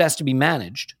 His load has to be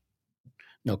managed.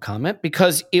 No comment,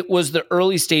 because it was the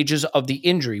early stages of the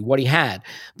injury, what he had.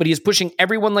 But he is pushing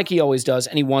everyone like he always does,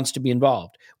 and he wants to be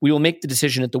involved. We will make the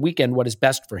decision at the weekend what is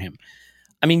best for him.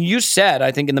 I mean, you said,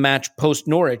 I think in the match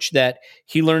post-Norwich, that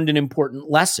he learned an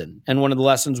important lesson, and one of the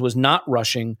lessons was not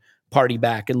rushing Partey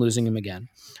back and losing him again.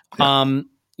 Yeah.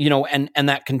 And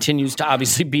that continues to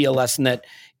obviously be a lesson that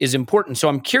is important. So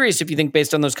I'm curious if you think,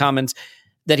 based on those comments,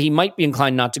 that he might be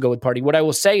inclined not to go with Partey. What I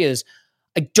will say is,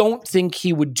 I don't think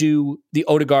he would do the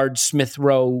Odegaard Smith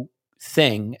Rowe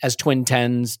thing as twin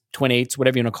 10s, twin 8s,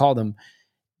 whatever you want to call them,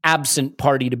 absent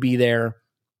Partey to be there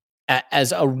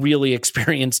as a really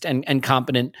experienced and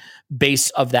competent base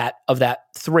of that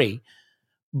three.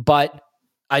 But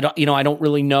I don't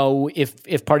really know if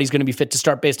Partey's going to be fit to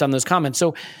start based on those comments.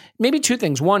 So maybe two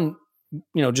things. One,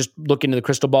 just look into the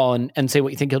crystal ball and say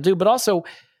what you think he'll do, but also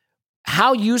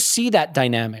how you see that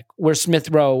dynamic where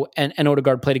Smith Rowe and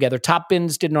Odegaard play together. Top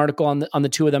Bins did an article on the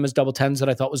two of them as double 10s that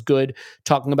I thought was good,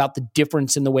 talking about the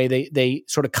difference in the way they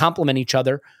sort of complement each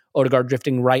other. Odegaard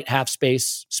drifting right half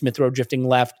space, Smith Rowe drifting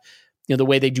left, the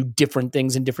way they do different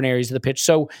things in different areas of the pitch.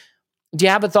 So do you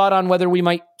have a thought on whether we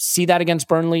might see that against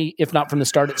Burnley, if not from the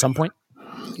start, at some point?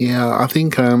 Yeah, I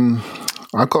think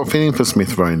I've got a feeling for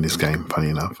Smith Rowe in this game, funny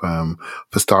enough,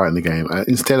 for starting the game.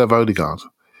 Instead of Odegaard,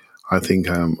 I think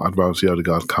I'd rather see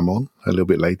Odegaard come on a little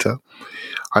bit later.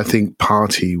 I think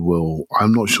Partey will,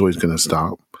 I'm not sure he's going to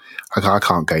start. I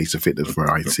can't gauge the fitness from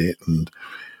where I sit,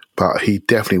 but he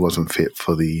definitely wasn't fit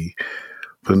for the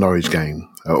Norwich game,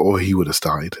 or he would have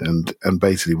started. And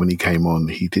basically, when he came on,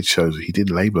 he did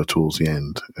labour towards the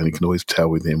end, and you can always tell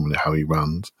with him how he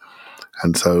runs.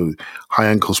 And so, high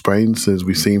ankle sprains, as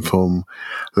we've seen from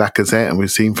Lacazette and we've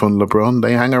seen from LeBron,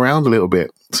 they hang around a little bit.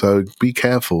 So be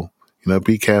careful.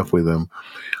 Be careful with them.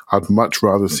 I'd much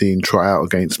rather see him try out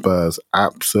against Spurs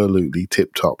absolutely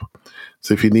tip top.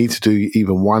 So if you need to do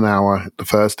even 1 hour, the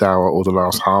first hour or the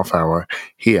last half hour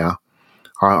here,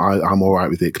 I'm all right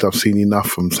with it, because I've seen enough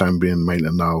from Sambi and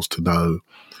Maitland-Niles to know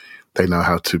they know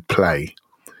how to play.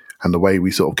 And the way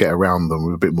we sort of get around them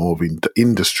with a bit more of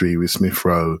industry with Smith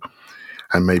Rowe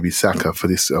and maybe Saka for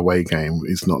this away game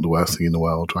is not the worst thing in the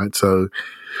world, right? So,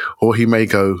 or he may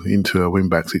go into a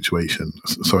wing-back situation,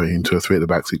 into a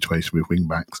three-at-the-back situation with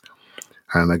wing-backs.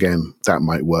 And again, that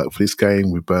might work for this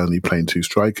game with Burnley playing two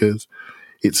strikers.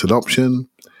 It's an option.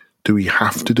 Do we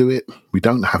have to do it? We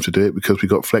don't have to do it, because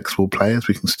we've got flexible players.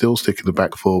 We can still stick in the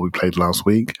back four we played last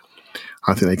week.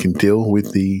 I think they can deal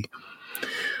with the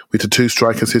two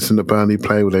striker system that Burnley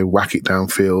play, where they whack it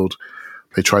downfield.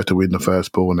 They try to win the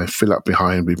first ball and they fill up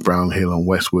behind with Brownhill and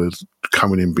Westwood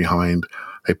coming in behind.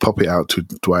 They pop it out to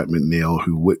Dwight McNeil,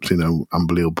 who whips in an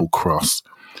unbelievable cross,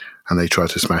 and they try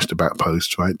to smash the back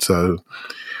post, right? So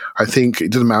I think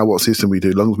it doesn't matter what system we do,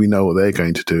 as long as we know what they're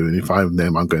going to do. And if I'm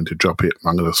them, I'm going to drop it.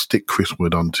 I'm going to stick Chris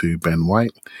Wood onto Ben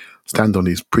White, stand on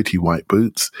his pretty white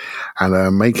boots,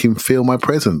 and make him feel my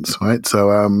presence, right?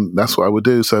 So that's what I would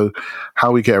do. So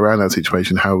how we get around that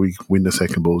situation, how we win the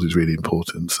second balls is really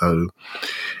important. So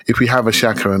if we have a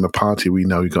Xhaka and a Partey, we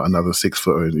know we've got another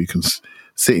 6-footer and you can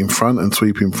sit in front and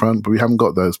sweep in front, but we haven't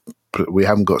got those. We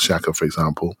haven't got Xhaka, for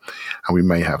example, and we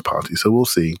may have Partey. So we'll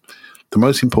see. The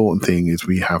most important thing is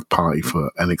we have Partey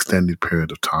for an extended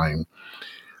period of time.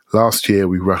 Last year,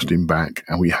 we rushed him back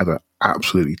and we had an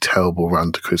absolutely terrible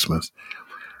run to Christmas.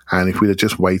 And if we'd have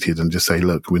just waited and just say,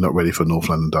 look, we're not ready for North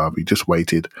London Derby, just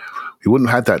waited, we wouldn't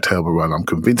have had that terrible run. I'm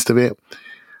convinced of it.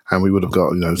 And we would have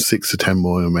got 6 to 10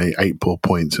 more and maybe 8 more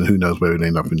points, and who knows where we'd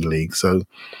end up in the league. So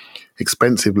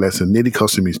expensive lesson, nearly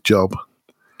cost him his job.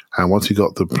 And once he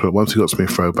got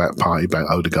Smith Rowe back, Partey back,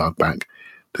 Odegaard back,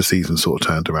 the season sort of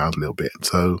turned around a little bit.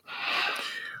 So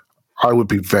I would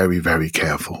be very, very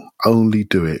careful. Only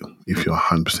do it if you're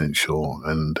 100% sure.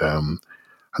 And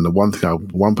the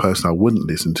one person I wouldn't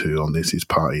listen to on this is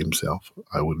Partey himself.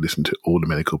 I would listen to all the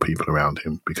medical people around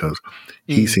him, because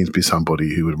he seems to be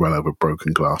somebody who would run over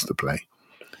broken glass to play.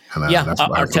 And, that's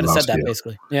what Arteta said that year.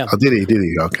 Basically. Yeah. Oh, did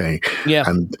he? Okay. Yeah.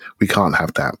 And we can't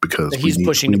have that, because that he's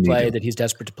pushing to play, that he's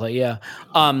desperate to play. Yeah.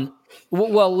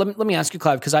 Well, let me ask you,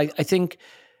 Clive, because I think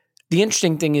the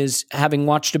interesting thing is, having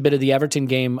watched a bit of the Everton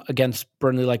game against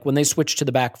Burnley, like when they switched to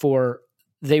the back four,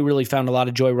 they really found a lot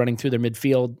of joy running through their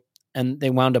midfield, and they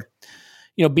wound up,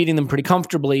 beating them pretty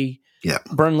comfortably. Yeah.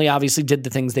 Burnley obviously did the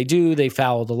things they do. They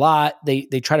fouled a lot. They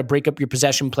try to break up your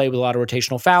possession play with a lot of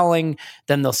rotational fouling.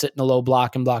 Then they'll sit in a low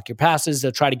block and block your passes.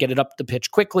 They'll try to get it up the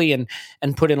pitch quickly and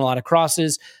put in a lot of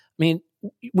crosses. I mean,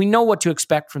 we know what to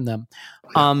expect from them.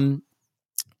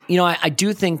 I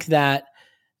do think that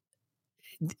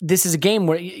this is a game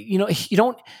where you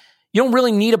don't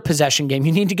really need a possession game.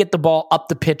 You need to get the ball up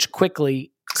the pitch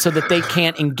quickly so that they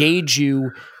can't engage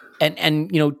you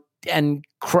and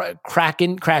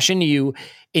crash into you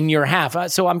in your half.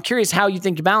 So I'm curious how you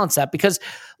think you balance that, because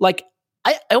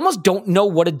I almost don't know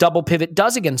what a double pivot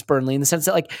does against Burnley, in the sense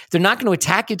that they're not going to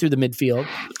attack you through the midfield.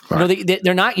 Right.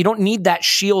 They're not. You don't need that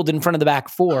shield in front of the back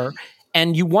four.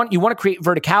 And you want to create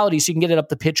verticality so you can get it up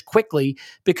the pitch quickly,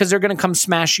 because they're going to come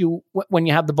smash you when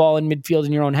you have the ball in midfield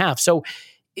in your own half. So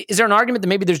is there an argument that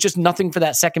maybe there's just nothing for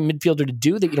that second midfielder to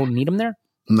do, that you don't need him there?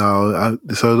 No.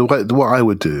 So what I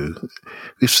would do,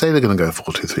 if say they're going to go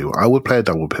 4-2-3, I would play a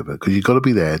double pivot, because you've got to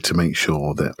be there to make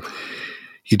sure that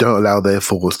you don't allow their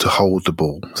forwards to hold the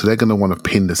ball. So they're going to want to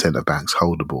pin the centre-backs,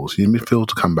 hold the ball. So you need midfield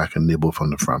to come back and nibble from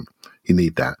the front. You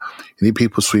need that. You need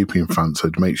people sweeping in front, so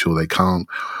to make sure they can't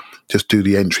just do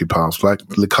the entry pass like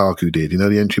Lukaku did.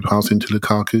 The entry pass into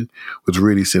Lukaku was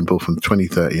really simple from 20,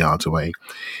 30 yards away. You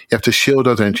have to shield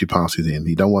those entry passes in.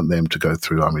 You don't want them to go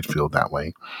through our midfield that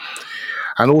way.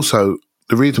 And also,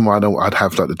 the reason why I'd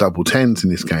have the double 10s in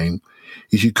this game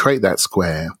is you create that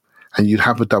square and you'd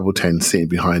have a double 10 sitting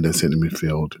behind us in the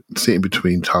midfield, sitting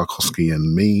between Tarkowski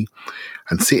and me,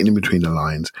 and sitting in between the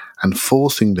lines and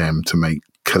forcing them to make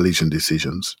collision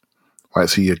decisions. Right,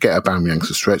 so you get Aubameyang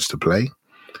to stretch to play,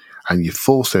 and you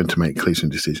force them to make collision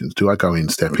decisions. Do I go in,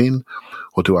 step in,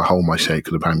 or do I hold my shape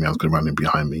because Aubameyang's going to run in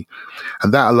behind me?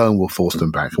 And that alone will force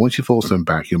them back. And once you force them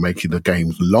back, you're making the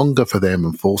games longer for them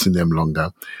and forcing them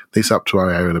longer. It's up to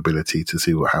our aerial ability to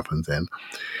see what happens then.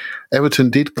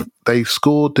 Everton they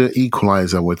scored the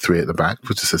equaliser with 3 at the back,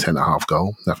 which is a centre-half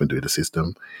goal, nothing to do with the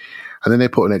system. And then they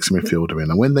put an extra midfielder in.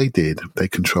 And when they did, they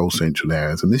controlled central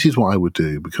areas. And this is what I would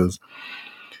do, because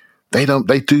they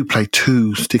do play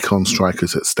 2 stick-on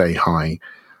strikers that stay high.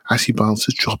 Ashley Barnes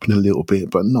is dropping a little bit,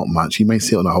 but not much. He may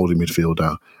sit on a holding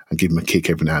midfielder and give him a kick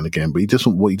every now and again, but he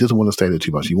doesn't want to stay there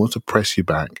too much. He wants to press you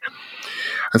back.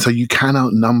 And so you can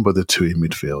outnumber the 2 in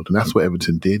midfield. And that's what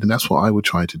Everton did. And that's what I would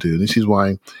try to do. And this is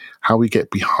why how we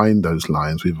get behind those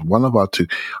lines with one of our 2.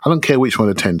 I don't care which one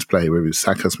of the 10s play, whether it's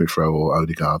Saka, Smith Rowe or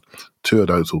Odegaard. 2 of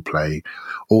those will play.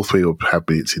 All 3 will have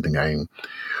minutes in the game.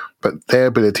 But their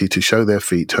ability to show their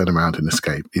feet, turn around and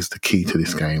escape is the key to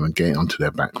this game, and getting onto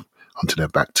their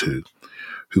back 2,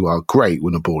 who are great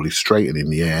when the ball is straight and in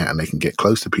the air and they can get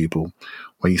close to people.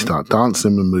 When you start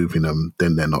dancing and moving them,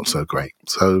 then they're not so great.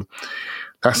 So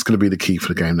that's going to be the key for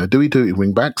the game. Now, do we do it with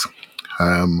wing backs?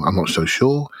 I'm not so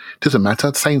sure. Doesn't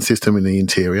matter. Same system in the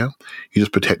interior. You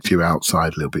just protect your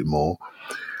outside a little bit more.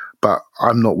 But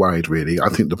I'm not worried, really. I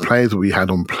think the players that we had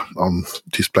on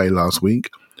display last week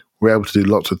were able to do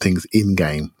lots of things in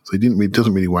game. So it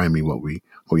doesn't really worry me what we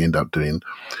end up doing.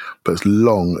 But as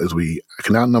long as we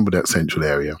can outnumber that central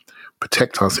area,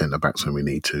 protect our centre backs when we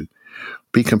need to,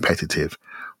 be competitive,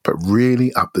 but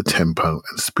really up the tempo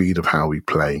and speed of how we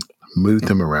play, move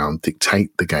them around,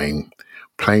 dictate the game,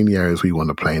 play in the areas we want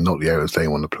to play, not the areas they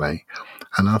want to play,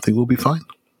 and I think we'll be fine.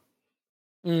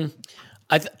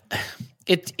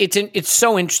 It's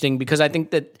so interesting, because I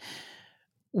think that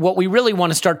what we really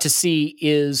want to start to see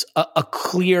is a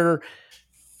clear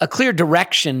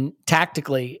direction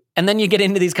tactically. And then you get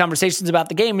into these conversations about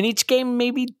the game, and each game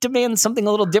maybe demands something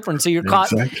a little different. So you're caught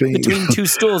between 2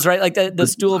 stools, right? Like the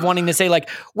stool of wanting to say, like,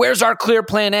 where's our clear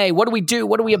plan A? What do we do?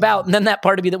 What are we about? And then that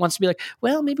part of you that wants to be like,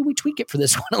 well, maybe we tweak it for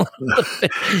this one a little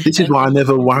bit. This is why I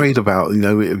never worried about,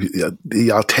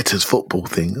 the Arteta's football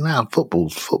thing. Now,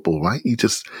 football's football, right? You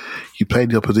play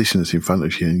the opposition that's in front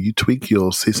of you, and you tweak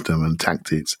your system and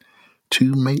tactics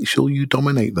to make sure you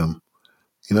dominate them.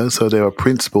 So there are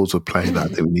principles of play that I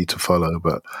think we need to follow,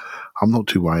 but I'm not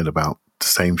too worried about the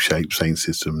same shape, same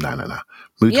system. No.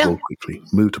 Move the ball quickly.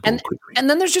 And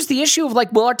then there's just the issue of,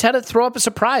 like, will Arteta throw up a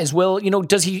surprise?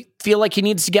 Does he feel like he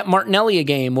needs to get Martinelli a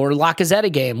game or Lacazette a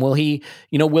game? Will he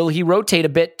rotate a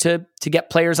bit to get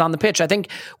players on the pitch? I think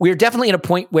we're definitely at a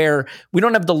point where we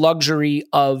don't have the luxury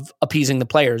of appeasing the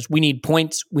players. We need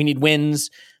points. We need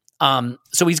wins.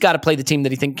 So he's got to play the team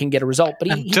that he think can get a result, but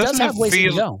he does have ways to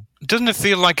go. Doesn't it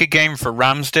feel like a game for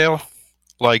Ramsdale?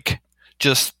 Well,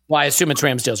 I assume it's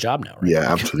Ramsdale's job now, right?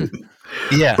 Yeah, absolutely.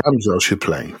 Yeah, Ramsdale should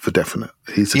play for definite.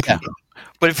 He's a keeper.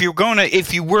 But if you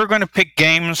were going to pick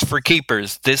games for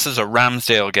keepers, this is a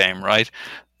Ramsdale game, right?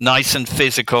 Nice and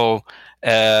physical,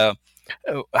 happy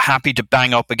to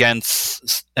bang up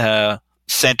against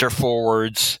centre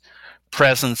forwards.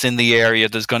 Presence in the area.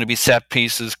 There's going to be set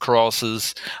pieces,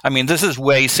 crosses. I mean, this is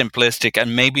way simplistic,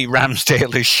 and maybe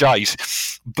Ramsdale is shite,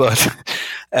 but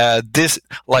this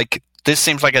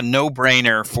seems like a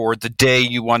no-brainer for the day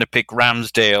you want to pick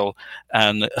Ramsdale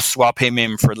and swap him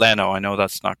in for Leno. I know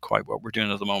that's not quite what we're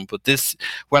doing at the moment, but this,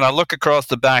 when I look across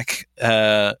the back,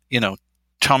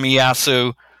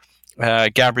 Tomiyasu,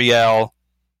 Gabriel,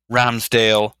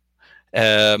 Ramsdale.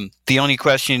 The only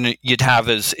question you'd have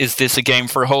is this a game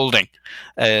for Holding?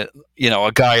 A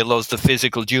guy who loves the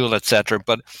physical duel, etc.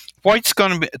 But there's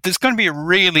going to be a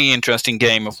really interesting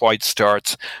game if White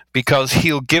starts, because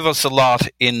he'll give us a lot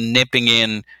in nipping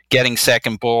in, getting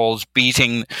second balls,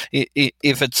 beating.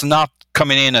 If it's not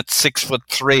coming in at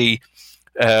 6'3",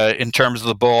 in terms of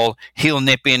the ball, he'll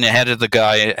nip in ahead of the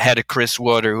guy, ahead of Chris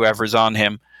Wood or whoever's on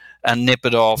him, and nip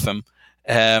it off him.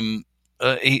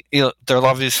 There'll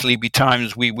obviously be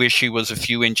times we wish he was a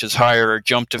few inches higher or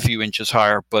jumped a few inches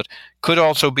higher, but could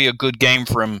also be a good game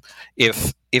for him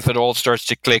if it all starts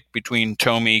to click between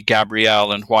Tommy,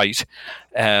 Gabriel, and White.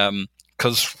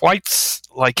 Because White's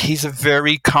he's a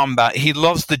very combat. He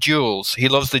loves the duels. He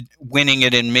loves the winning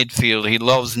it in midfield. He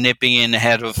loves nipping in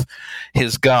ahead of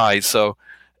his guys. So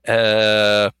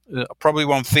probably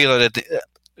won't feel it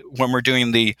when we're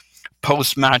doing the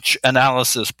post-match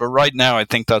analysis, but right now I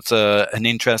think that's an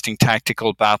interesting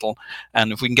tactical battle.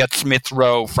 And if we can get Smith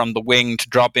Rowe from the wing to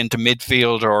drop into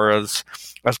midfield, or as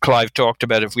Clive talked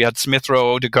about, if we had Smith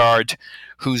Rowe, Odegaard,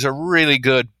 who's a really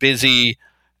good, busy,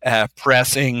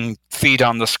 pressing, feet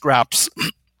on the scraps,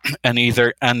 and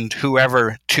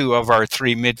whoever 2 of our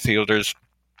 3 midfielders,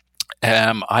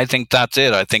 I think that's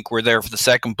it. I think we're there for the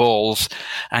second balls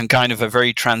and kind of a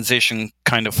very transition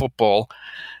kind of football.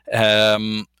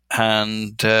 It'll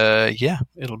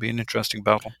be an interesting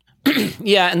battle.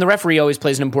 Yeah, and the referee always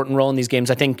plays an important role in these games.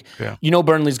 I think,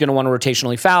 Burnley's going to want to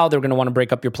rotationally foul. They're going to want to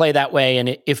break up your play that way.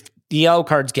 And if the yellow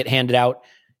cards get handed out,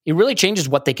 it really changes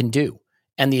what they can do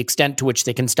and the extent to which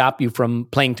they can stop you from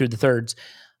playing through the thirds.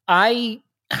 I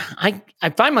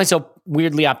find myself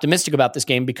weirdly optimistic about this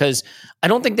game because I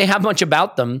don't think they have much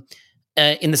about them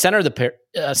in the center of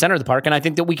the park, and I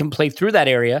think that we can play through that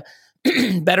area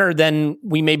better than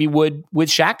we maybe would with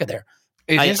Xhaka there.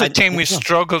 It is a team we've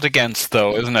struggled against,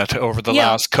 though, isn't it? Over the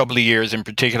last couple of years, in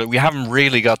particular, we haven't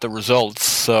really got the results,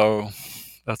 so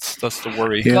that's the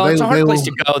worry. Yeah, well, it's a hard place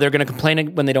to go. They're going to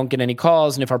complain when they don't get any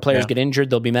calls, and if our players get injured,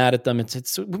 they'll be mad at them.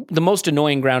 It's the most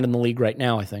annoying ground in the league right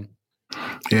now, I think.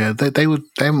 Yeah, they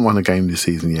haven't won a game this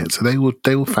season yet, so they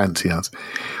will fancy us.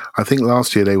 I think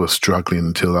last year they were struggling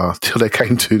until they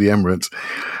came to the Emirates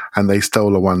and they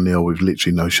stole a 1-0 with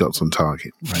literally no shots on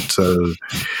target. Right? So,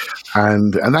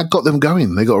 and that got them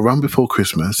going. They got a run before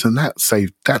Christmas, and that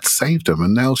saved them.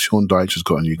 And now Sean Dyche has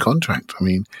got a new contract. I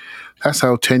mean, that's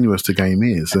how tenuous the game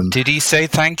is. And did he say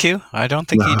thank you? I don't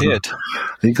think he did.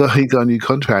 He got a new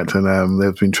contract, and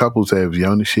there's been troubles there with the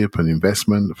ownership and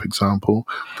investment, for example.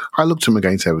 I looked at him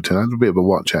against Everton. I had a bit of a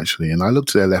watch, actually, and I looked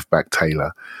at their left-back,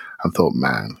 Taylor, and thought,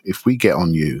 man, if we get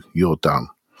on you, you're done.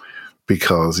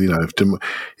 Because,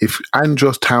 if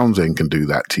Andros Townsend can do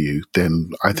that to you,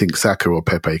 then I think Saka or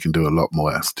Pepe can do a lot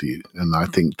more else to you. And I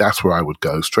think that's where I would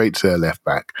go, straight to their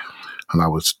left-back, and I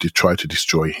would try to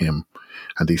destroy him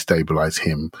and destabilize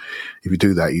him. If you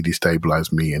do that, you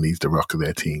destabilize me, and he's the rock of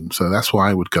their team. So that's why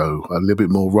I would go a little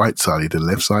bit more right-sided than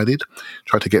left-sided,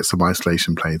 try to get some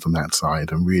isolation plays on that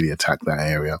side and really attack that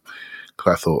area.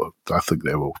 Because I think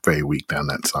they were very weak down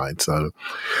that side. So,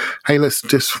 hey, we're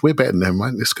better than them,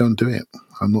 right? Let's go and do it.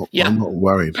 I'm not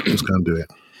worried. Let's go and do it.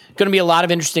 Going to be a lot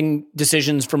of interesting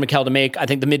decisions for Mikel to make. I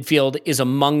think the midfield is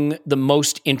among the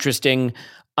most interesting.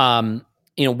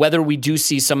 Whether we do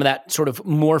see some of that sort of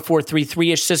more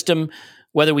 4-3-3-ish system,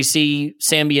 whether we see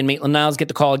Sambi and Maitland-Niles get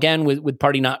the call again with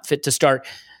Partey not fit to start.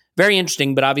 Very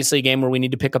interesting, but obviously a game where we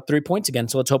need to pick up 3 points again.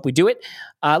 So let's hope we do it.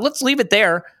 Let's leave it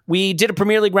there. We did a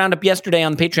Premier League roundup yesterday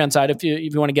on the Patreon side. If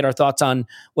you want to get our thoughts on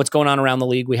what's going on around the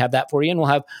league, we have that for you. And we'll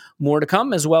have more to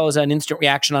come, as well as an instant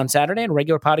reaction on Saturday and a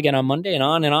regular pod again on Monday, and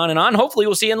on and on and on. Hopefully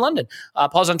we'll see you in London.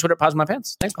 Paul's on Twitter, Pause My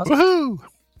Pants. Thanks, Paul. Woohoo!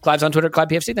 Clive's on Twitter, Clive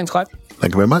PFC. Thanks, Clive.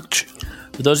 Thank you very much.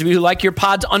 For those of you who like your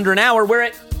pods under an hour, we're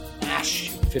at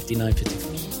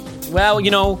 59.54. Well,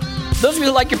 those of you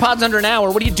who like your pods under an hour,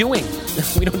 what are you doing?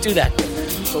 We don't do that.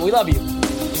 But we love you.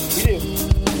 We do.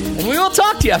 And we will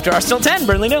talk to you after Arsenal 10,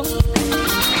 Burnley 0.